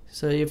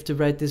 So you have to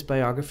write this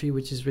biography,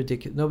 which is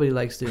ridiculous. Nobody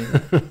likes doing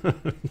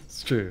that.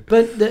 It's true.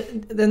 But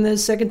then the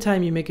second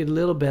time you make it a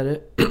little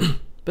better.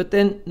 But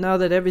then now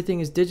that everything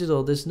is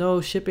digital, there's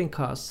no shipping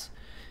costs.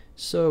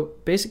 So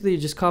basically you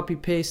just copy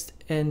paste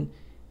and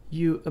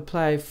you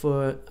apply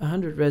for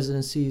 100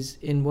 residencies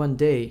in one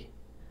day.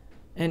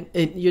 And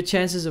your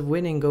chances of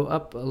winning go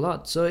up a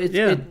lot. So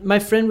my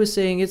friend was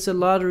saying it's a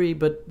lottery,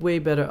 but way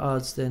better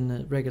odds than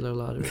a regular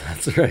lottery.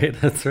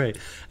 That's right.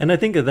 And I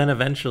think that then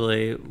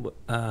eventually...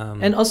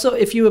 and also,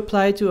 if you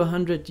apply to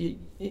 100,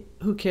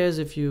 who cares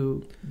if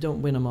you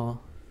don't win them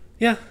all?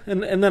 Yeah,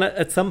 and then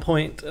at some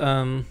point,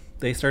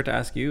 they start to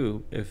ask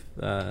you if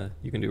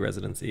you can do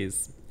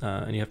residencies,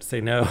 and you have to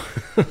say no,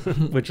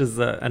 which is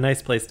a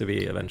nice place to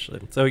be eventually.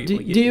 So do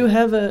you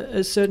have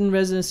a certain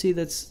residency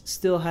that's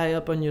still high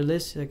up on your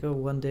list? Like,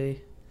 one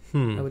day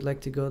I would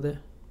like to go there.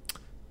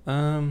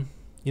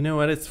 You know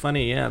what? It's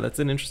funny. Yeah, that's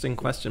an interesting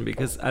question,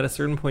 because at a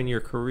certain point in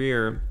your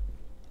career,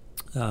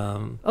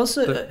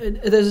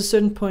 there's a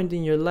certain point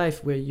in your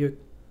life where you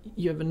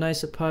have a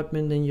nice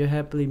apartment and you're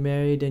happily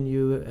married and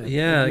you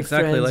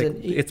exactly, like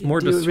it's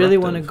more disruptive. Do you really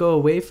want to go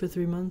away for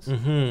 3 months?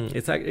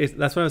 It's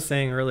that's what I was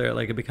saying earlier.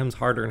 Like, it becomes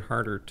harder and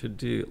harder to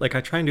do. Like,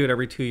 I try and do it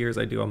every 2 years.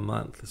 I do a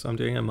month, so I'm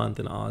doing a month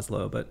in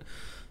Oslo. But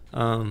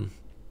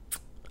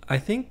I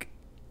think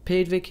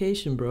paid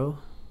vacation, bro.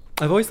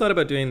 I've always thought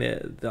about doing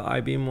the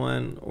I-Beam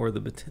one or the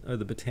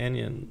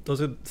Battanian.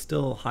 Those are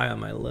still high on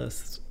my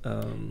list.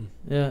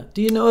 Yeah.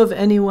 Do you know of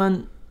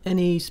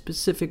any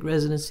specific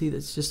residency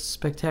that's just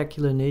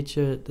spectacular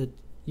nature that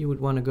you would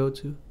want to go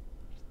to?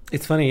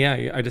 It's funny,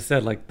 yeah. I just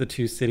said like the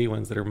 2 city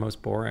ones that are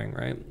most boring,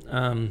 right?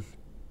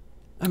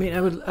 I mean,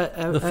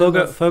 I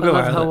Fogo love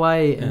Island.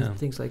 Hawaii and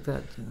things like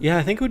that. You know? Yeah,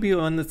 I think it would be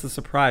one that's a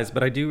surprise,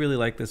 but I do really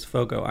like this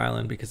Fogo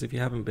Island because if you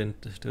haven't been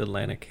to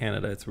Atlantic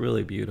Canada, it's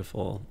really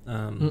beautiful.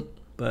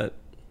 But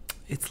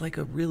it's like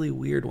a really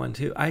weird one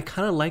too. I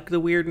kind of like the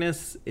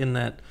weirdness in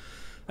that,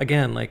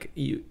 again, like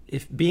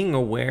if being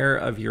aware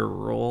of your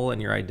role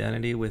and your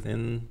identity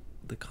within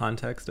the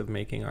context of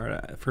making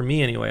art, for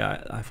me anyway,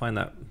 I find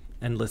that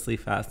endlessly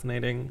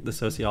fascinating, the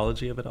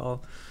sociology of it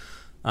all.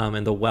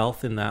 And the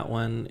wealth in that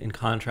one in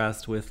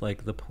contrast with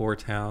like the poor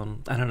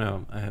town. I don't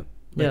know.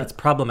 It's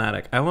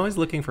problematic. I'm always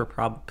looking for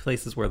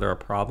places where there are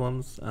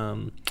problems.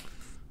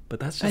 But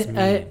that's just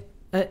me.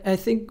 I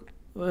think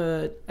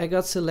I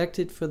got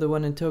selected for the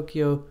one in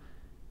Tokyo.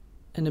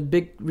 And a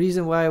big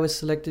reason why I was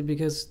selected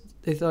because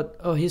they thought,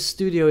 oh, his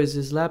studio is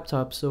his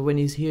laptop. So when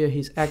he's here,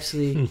 he's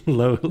actually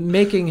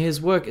making his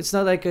work. It's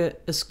not like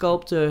a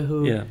sculptor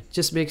who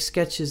just makes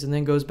sketches and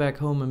then goes back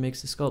home and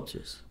makes the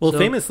sculptures. Well,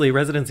 famously,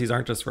 residencies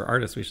aren't just for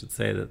artists. We should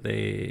say that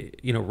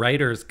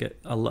writers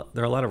get there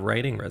are a lot of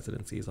writing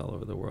residencies all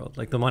over the world.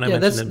 Like the one I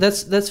mentioned.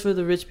 That's for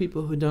the rich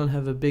people who don't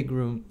have a big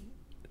room.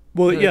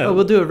 Well,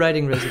 we'll do a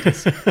writing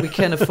residency. We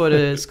can't afford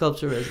a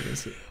sculpture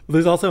residency.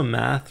 There's also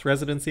math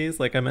residencies.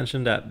 Like I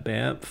mentioned at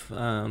Banff,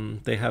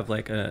 they have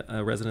like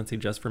a residency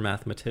just for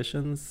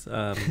mathematicians.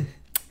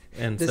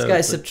 And this guy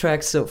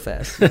subtracts so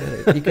fast.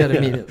 You gotta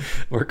meet him.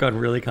 Work on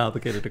really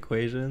complicated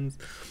equations.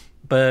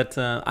 But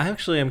I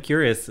actually am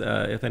curious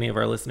if any of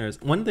our listeners,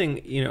 one thing,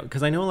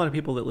 because I know a lot of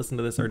people that listen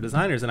to this are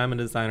designers, and I'm a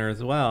designer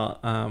as well.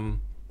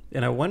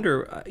 And I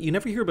wonder, you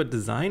never hear about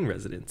design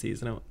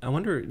residencies. And I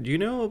wonder, do you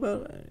know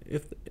about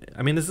this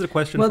is a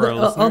question for our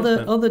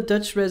listeners. All the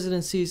Dutch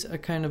residencies are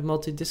kind of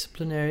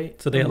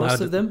multidisciplinary. So most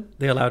of them.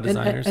 They allow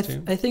designers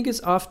too? I think it's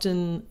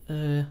often,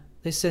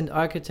 they send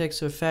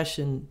architects or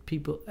fashion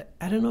people.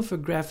 I don't know for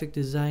graphic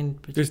design.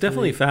 There's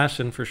definitely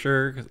fashion for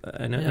sure.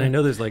 I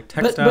know there's like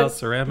textiles,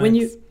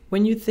 ceramics.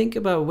 When you think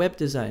about web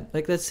design,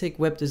 like let's take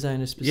web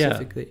designers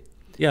specifically.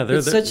 Yeah,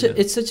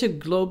 it's such a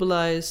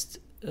globalized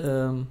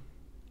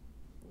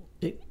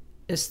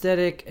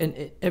aesthetic,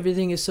 and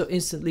everything is so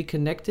instantly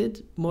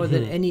connected more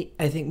than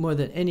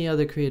any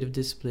other creative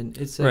discipline.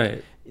 It's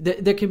like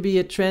there can be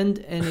a trend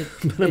and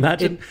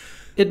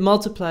it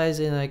multiplies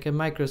in like a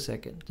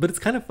microsecond. But it's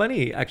kind of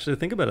funny actually to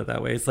think about it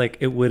that way. It's like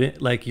it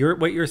wouldn't, like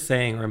what you're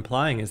saying or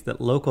implying is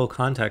that local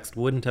context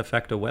wouldn't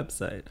affect a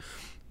website.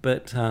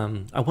 But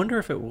I wonder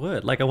if it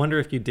would. Like, I wonder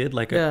if you did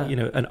like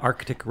an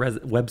Arctic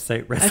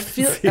website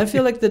residency. I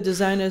feel like the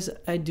designers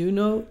I do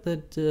know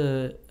that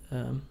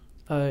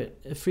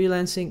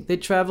freelancing, they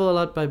travel a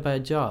lot by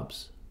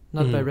jobs,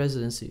 not by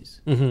residencies.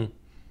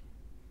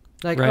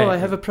 Like, I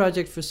have a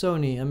project for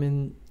Sony. I'm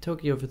in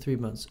Tokyo for 3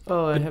 months.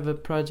 I have a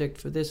project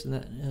for this and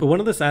that. Yeah. But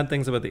one of the sad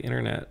things about the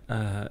internet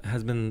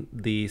has been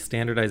the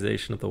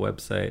standardization of the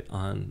website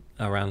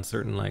around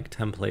certain like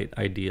template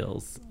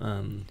ideals.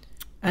 I'm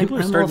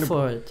all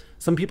for it.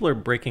 Some people are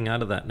breaking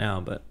out of that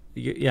now, but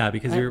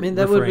because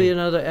that would be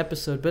another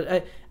episode.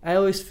 But I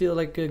always feel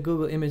like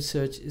Google image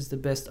search is the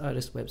best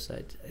artist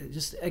website.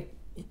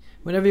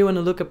 Whenever you want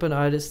to look up an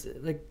artist,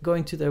 like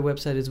going to their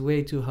website is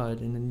way too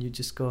hard, and then you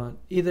just go on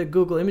either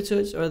Google image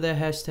search or their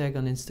hashtag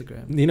on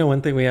Instagram.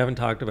 One thing we haven't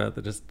talked about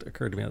that just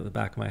occurred to me out of the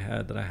back of my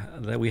head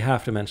that we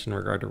have to mention in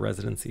regard to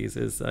residencies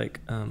is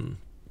like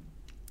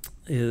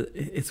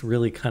it's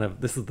really kind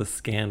of, this is the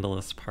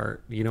scandalous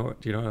part. Do you know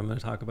what I'm going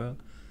to talk about?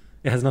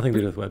 It has nothing to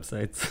do with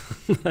websites.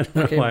 I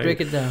don't know why. Break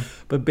it down.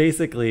 But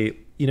basically,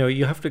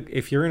 you have to,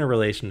 if you're in a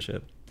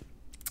relationship,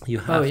 you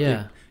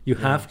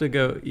have to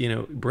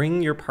go,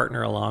 bring your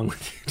partner along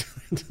with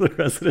you to the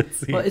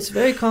residency. Well, it's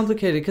very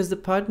complicated because the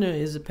partner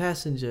is a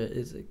passenger.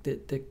 Is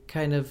the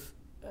kind of,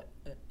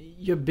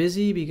 you're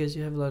busy because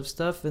you have a lot of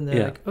stuff, and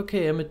they're like,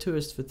 okay, I'm a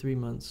tourist for 3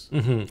 months.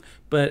 Mm-hmm.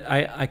 But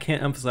I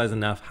can't emphasize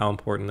enough how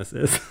important this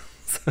is.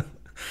 So,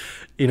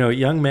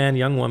 young man,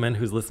 young woman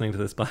who's listening to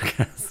this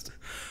podcast,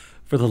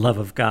 for the love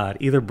of God,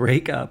 either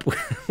break up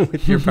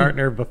with your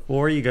partner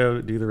before you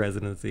go do the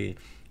residency,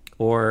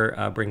 or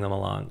bring them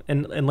along.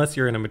 And unless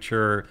you're in a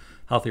mature,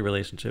 healthy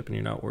relationship and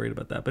you're not worried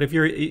about that. But if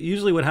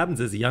usually what happens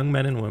is young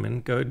men and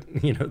women go,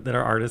 that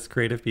are artists,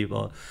 creative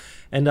people,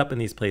 end up in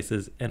these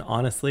places. And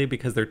honestly,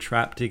 because they're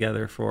trapped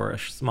together for a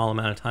small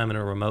amount of time in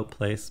a remote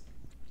place,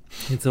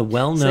 it's a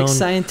well-known... It's like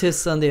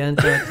scientists on the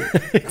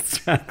Antarctic.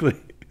 Exactly.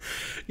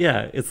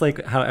 Yeah, it's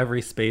like how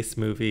every space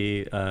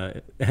movie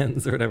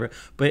ends or whatever.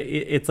 But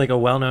it's like a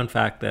well-known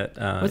fact that...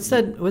 What's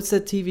that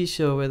TV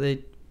show where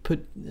they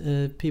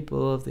put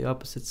people of the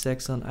opposite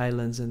sex on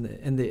islands,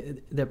 and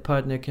their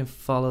partner can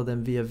follow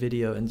them via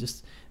video, and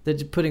they're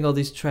just putting all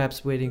these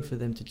traps waiting for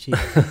them to cheat.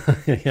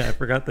 Yeah, I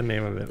forgot the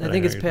name of it. I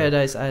think it's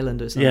Paradise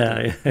Island or something.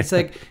 Yeah. It's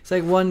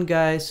like one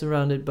guy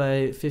surrounded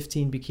by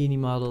 15 bikini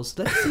models.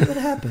 Let's see what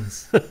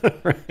happens.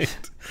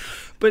 Right.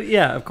 But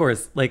yeah, of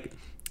course, like,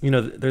 you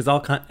know, there's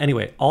all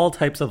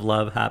types of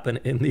love happen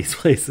in these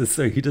places.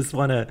 So you just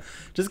want to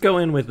just go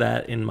in with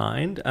that in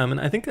mind.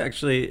 And I think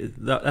actually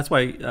that's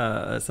why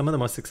some of the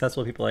most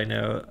successful people I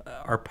know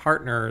are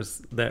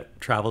partners that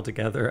travel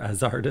together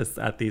as artists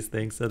at these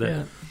things. So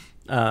that,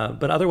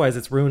 but otherwise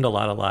it's ruined a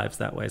lot of lives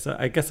that way. So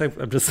I guess I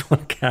just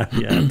want to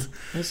caveat.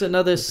 There's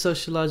another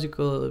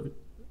sociological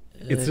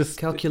it's just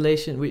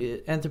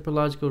calculation,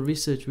 anthropological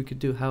research we could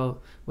do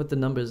what the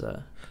numbers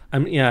are.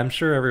 I'm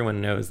sure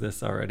everyone knows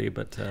this already,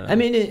 but I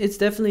mean, it's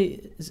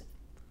definitely.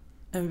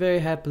 I'm very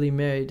happily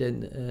married,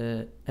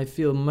 and I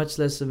feel much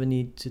less of a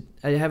need to.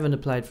 I haven't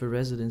applied for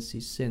residency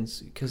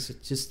since, because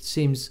it just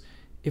seems,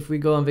 if we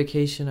go on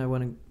vacation, I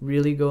want to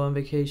really go on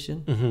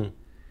vacation.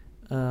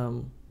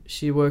 Mm-hmm.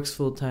 She works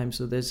full time,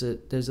 so there's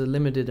a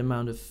limited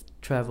amount of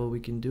travel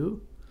we can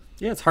do.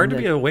 Yeah, it's hard to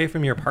be away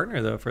from your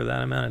partner though for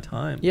that amount of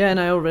time. Yeah, and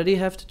I already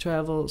have to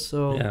travel,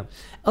 so. Yeah.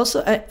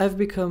 Also, I've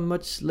become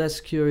much less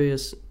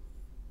curious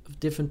of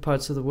different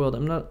parts of the world.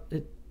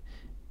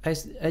 I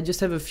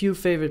just have a few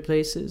favorite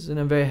places, and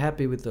I'm very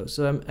happy with those.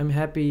 So I'm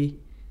happy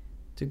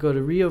to go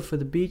to Rio for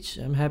the beach.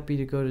 I'm happy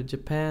to go to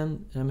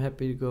Japan. I'm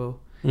happy to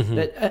go.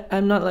 Mm-hmm.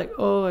 I'm not like,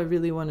 oh, I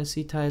really want to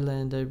see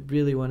Thailand. I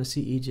really want to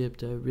see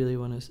Egypt. I really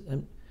want to.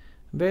 I'm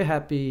very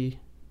happy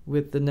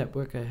with the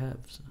network I have.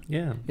 So.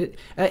 Yeah.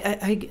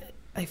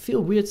 I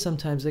feel weird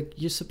sometimes. Like,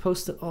 you're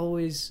supposed to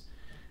always.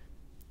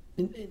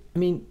 I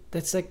mean,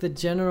 that's like the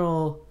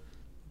general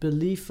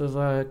belief of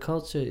our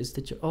culture, is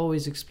that you're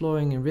always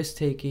exploring and risk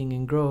taking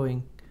and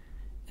growing.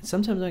 And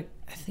sometimes, like,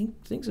 I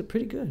think things are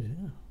pretty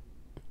good.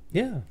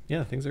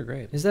 Yeah, things are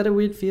great. Is that a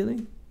weird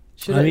feeling?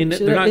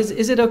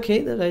 Is it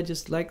okay that I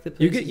just like the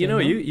places?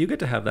 You get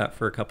to have that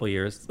for a couple of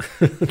years.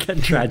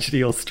 Then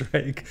tragedy will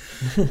strike.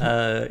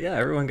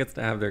 Everyone gets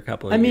to have their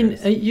couple of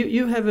years. I mean,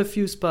 you have a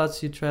few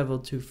spots you travel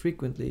to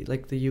frequently,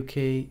 like the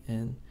UK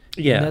and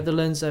the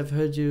Netherlands. I've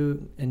heard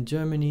you, and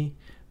Germany.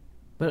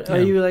 But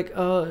are you like,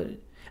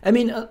 I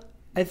mean,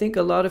 I think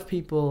a lot of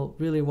people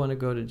really want to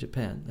go to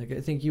Japan. Like, I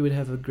think you would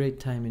have a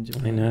great time in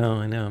Japan.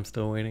 I know. I'm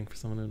still waiting for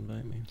someone to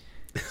invite me.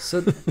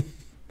 So,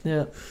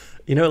 yeah.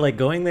 You know, like,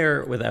 going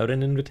there without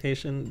an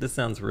invitation, this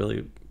sounds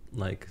really,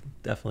 like,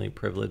 definitely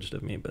privileged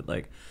of me, but,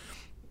 like,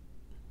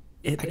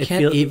 I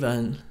can't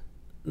even.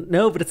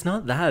 No, but it's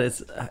not that.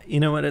 It's, you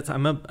know what,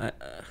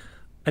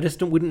 I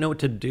just wouldn't know what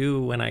to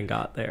do when I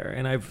got there.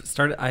 And I've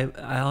started,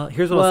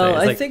 here's what I'll say.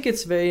 Well, I think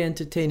it's very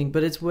entertaining,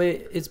 but it's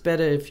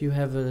better if you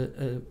have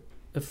a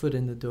foot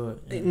in the door.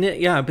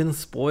 Yeah, I've been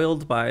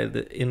spoiled by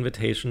the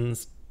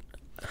invitations.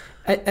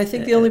 I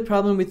think the only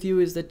problem with you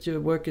is that your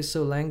work is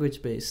so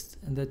language based,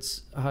 and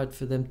that's hard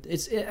for them.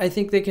 I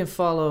think they can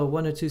follow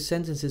one or two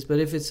sentences, but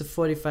if it's a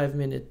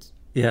 45-minute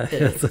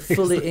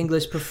fully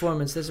English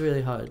performance, that's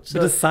really hard. So,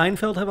 but does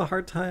Seinfeld have a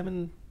hard time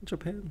in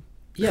Japan?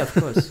 Yeah, of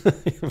course.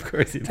 Of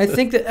course he does.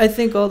 I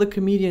think all the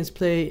comedians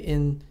play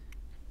in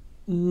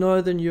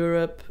Northern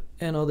Europe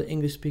and all the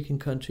English speaking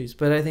countries,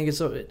 but I think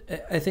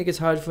it's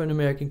hard for an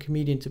American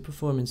comedian to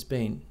perform in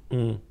Spain.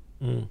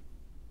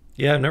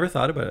 Yeah, I've never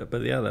thought about it,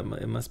 but yeah,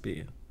 it must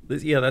be.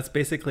 Yeah, that's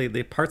basically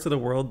the parts of the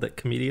world that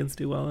comedians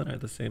do well in are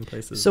the same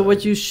places. So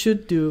what you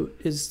should do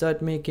is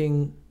start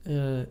making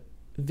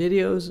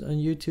videos on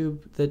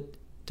YouTube that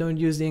don't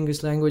use the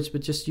English language,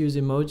 but just use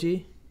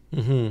emoji.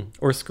 Mm-hmm.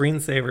 Or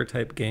screensaver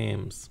type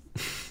games.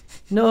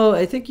 No,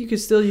 I think you could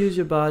still use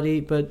your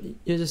body, but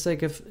you're just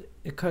like a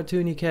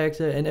cartoony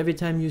character, and every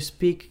time you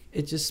speak,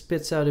 it just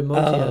spits out emoji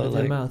out of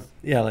your mouth.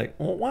 Yeah, like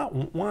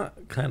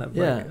what kind of.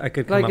 Yeah, like, I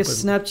could come like up a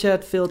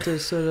Snapchat filter,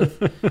 sort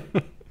of.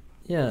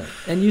 Yeah,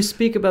 and you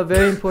speak about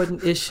very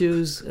important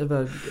issues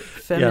about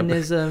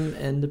feminism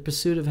and the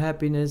pursuit of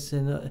happiness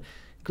and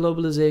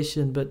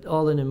globalization, but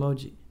all in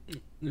emoji.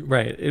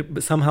 Right.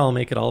 But somehow I'll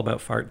make it all about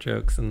fart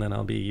jokes, and then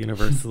I'll be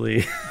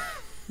universally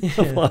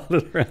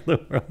applauded around the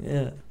world.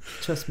 Yeah,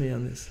 trust me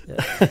on this.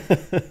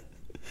 Yeah.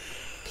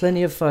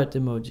 Plenty of fart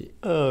emoji.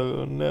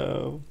 Oh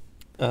no.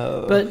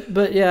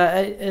 But yeah,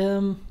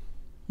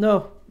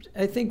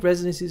 I think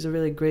residencies are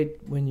really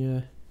great when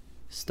you're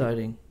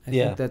starting. I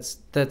think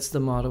that's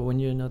the motto, when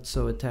you're not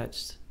so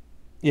attached.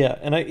 Yeah,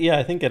 and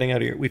I think getting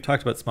out of we've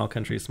talked about small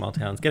countries, small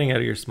towns, getting out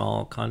of your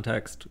small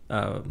context,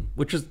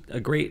 which is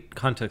a great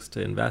context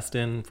to invest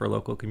in for a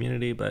local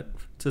community, but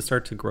to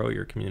start to grow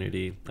your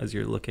community as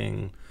you're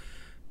looking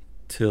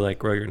to like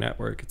grow your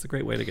network, it's a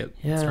great way to get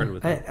started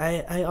with that.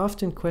 I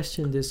often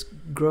question this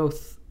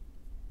growth.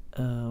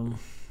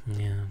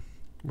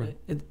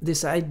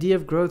 This idea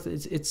of growth,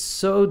 it's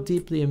so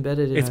deeply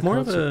embedded in it's our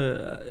more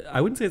culture.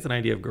 I wouldn't say it's an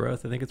idea of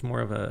growth. I think it's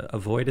more of a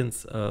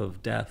avoidance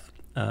of death.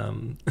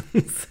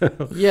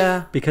 So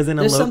Yeah, because in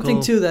a there's local,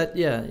 something to that.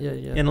 Yeah.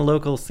 in a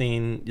local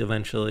scene,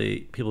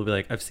 eventually people will be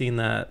like, I've seen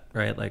that,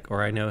 right? Like,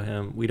 or I know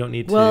him. We don't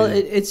need Well,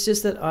 to. it's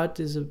just that art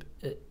is a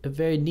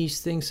very niche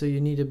thing, so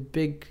you need a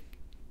big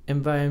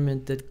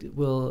environment that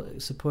will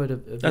support a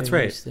That's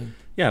very right. niche thing.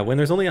 Yeah, when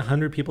there's only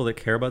 100 people that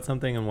care about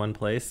something in one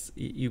place,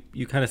 you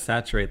kind of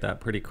saturate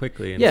that pretty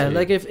quickly. And Yeah, so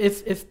like if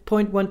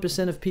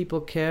 0.1% of people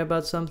care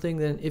about something,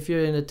 then if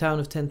you're in a town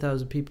of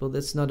 10,000 people,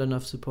 that's not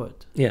enough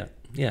support. yeah.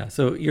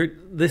 So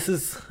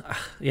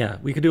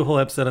we could do a whole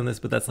episode on this,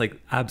 but that's like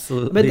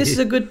absolutely. But this is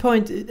a good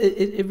point.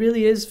 It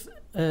really is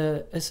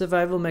a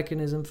survival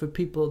mechanism for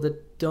people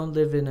that don't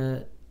live in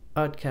a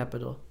art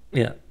capital.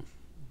 Yeah,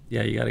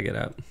 you got to get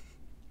out.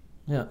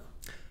 Yeah.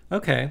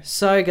 Okay.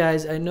 Sorry,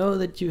 guys. I know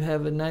that you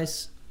have a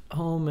nice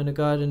home and a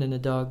garden and a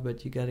dog,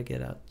 but you got to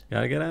get out.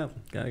 Gotta get out.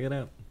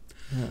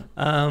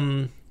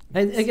 Yeah.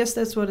 I guess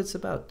that's what it's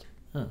about.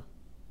 Huh.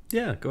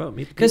 Yeah, go out,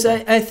 meet the Because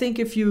people. I think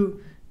if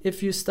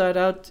you start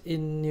out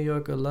in New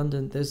York or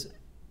London, there's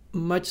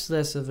much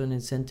less of an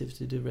incentive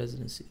to do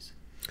residencies.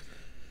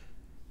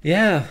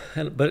 Yeah,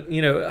 but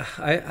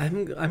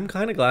I'm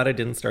kind of glad I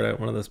didn't start out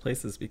one of those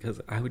places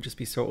because I would just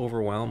be so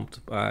overwhelmed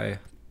by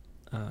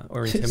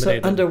or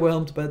intimidated. So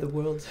underwhelmed by the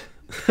world.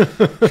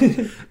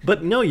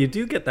 But no, you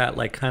do get that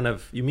like kind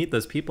of, you meet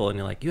those people and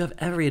you're like, you have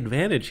every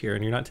advantage here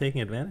and you're not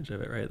taking advantage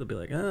of it, right? They'll be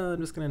like, oh,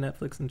 I'm just gonna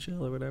Netflix and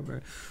chill or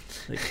whatever.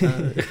 Like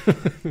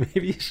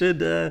maybe you should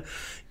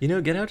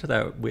get out to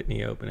that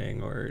Whitney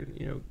opening or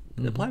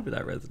apply for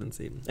that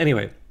residency.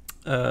 Anyway,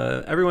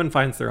 everyone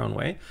finds their own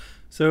way.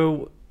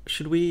 So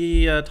should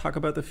we talk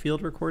about the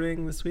field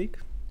recording this week?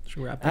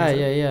 Should we wrap things up?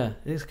 Yeah.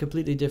 It's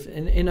completely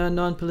different. In our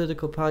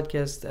non-political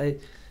podcast,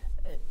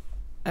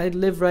 I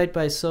live right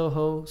by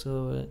Soho,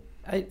 so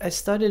I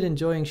started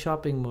enjoying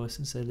shopping more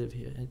since I live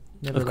here. I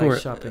never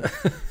liked shopping.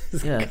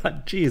 Yeah.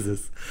 God,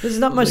 Jesus. There's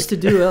not much to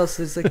do else.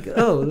 It's like,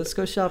 oh, let's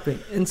go shopping.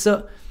 And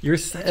so... You're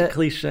such a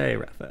cliche,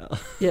 Raphael.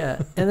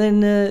 Yeah. And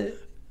then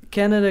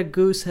Canada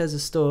Goose has a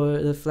store,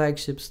 the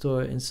flagship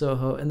store in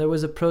Soho, and there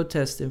was a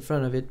protest in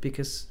front of it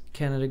because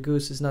Canada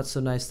Goose is not so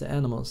nice to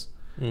animals.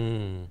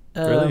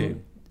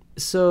 Really?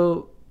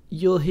 So...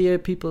 you'll hear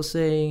people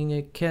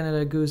saying,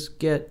 Canada Goose,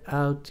 get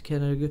out,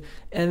 Canada Goose.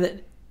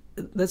 And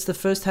that's the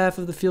first half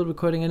of the field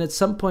recording. And at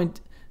some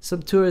point,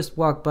 some tourists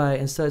walk by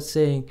and start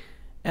saying,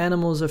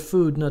 animals are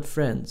food, not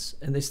friends.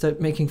 And they start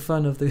making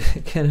fun of the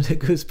Canada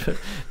Goose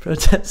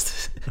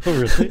protest. Oh,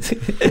 really?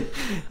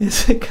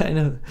 It's a kind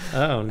of...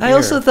 Oh, dear. I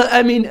also thought,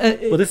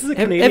 well, this is a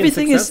Canadian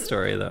success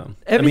story, though.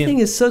 Everything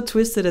is so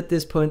twisted at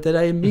this point that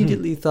I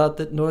immediately thought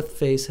that North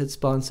Face had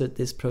sponsored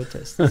this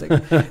protest. It's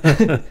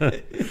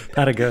like,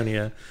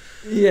 Patagonia.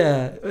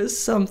 Yeah, it was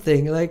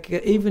something like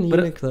even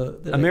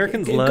Uniqlo.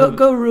 Americans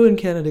go ruin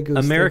Canada Goose.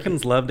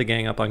 Americans love to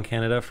gang up on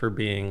Canada for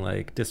being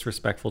like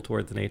disrespectful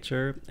towards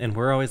nature, and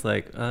we're always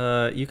like,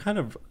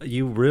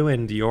 you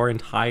ruined your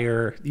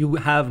entire. You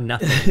have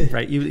nothing,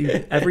 right?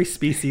 You every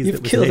species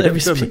that was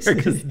native to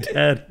America is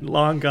dead,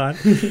 long gone,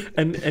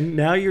 and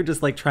now you're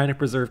just like trying to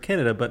preserve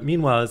Canada. But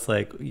meanwhile, it's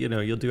like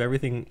you'll do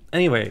everything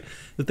anyway.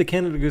 With the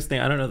Canada Goose thing,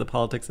 I don't know the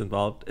politics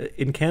involved.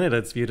 In Canada,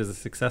 it's viewed as a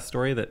success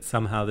story that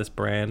somehow this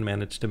brand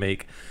managed to make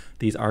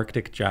these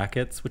Arctic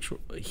jackets, which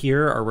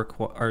here are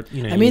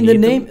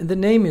the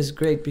name is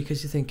great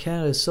because you think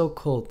Canada is so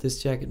cold,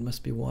 this jacket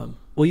must be warm.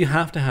 Well, you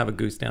have to have a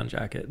goose down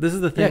jacket. This is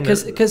the thing. Yeah,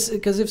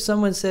 because if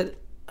someone said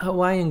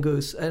Hawaiian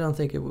goose, I don't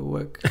think it would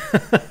work.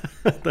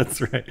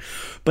 That's right.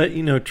 But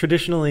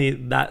traditionally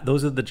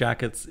those are the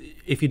jackets.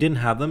 If you didn't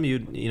have them,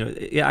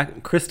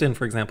 Kristen,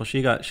 for example,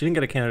 she didn't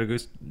get a Canada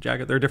Goose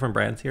jacket. There are different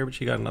brands here, but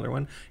she got another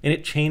one, and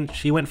it changed.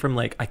 She went from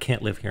like, I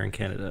can't live here in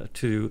Canada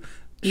to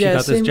she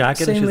got this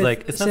jacket and she's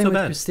like, it's not so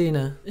bad.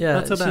 Christina, yeah,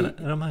 not so bad.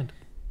 I don't mind.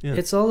 Yeah.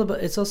 It's all about.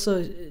 It's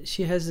also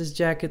she has this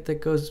jacket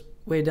that goes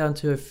way down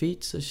to her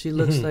feet, so she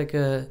looks like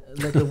a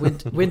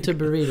winter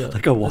burrito,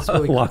 like a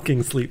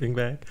walking sleeping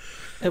bag.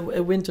 A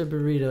winter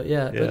burrito,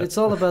 yeah. But it's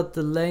all about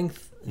the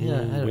length.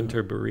 Yeah,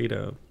 winter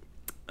burrito.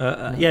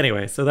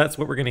 Anyway, so that's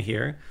what we're gonna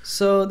hear.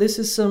 So this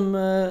is some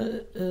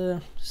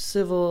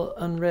civil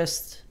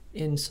unrest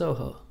in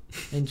Soho.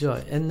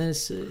 Enjoy, and then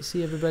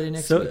see everybody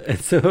next week. And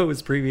Soho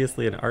was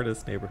previously an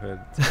artist neighborhood.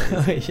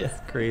 It's yeah,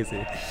 it's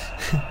crazy.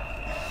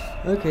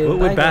 Okay, what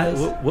would guys.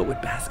 What would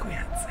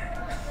Basquiat say?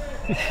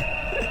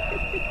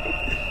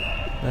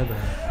 Bye.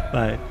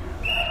 Bye.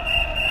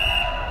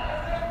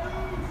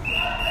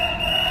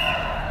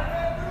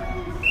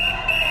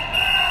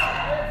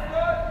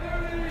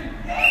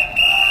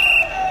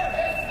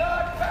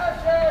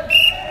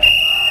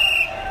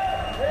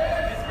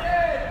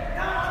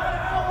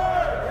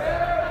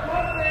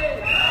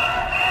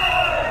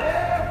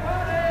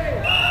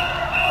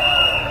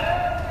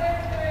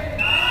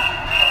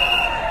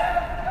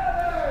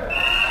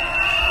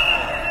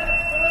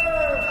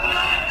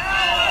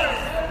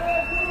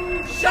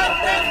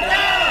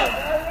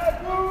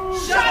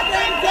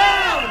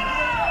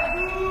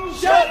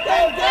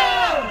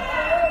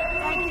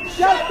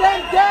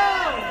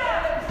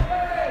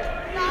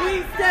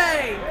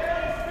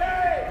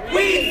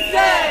 We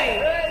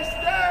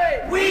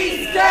say,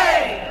 we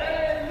Tuesday!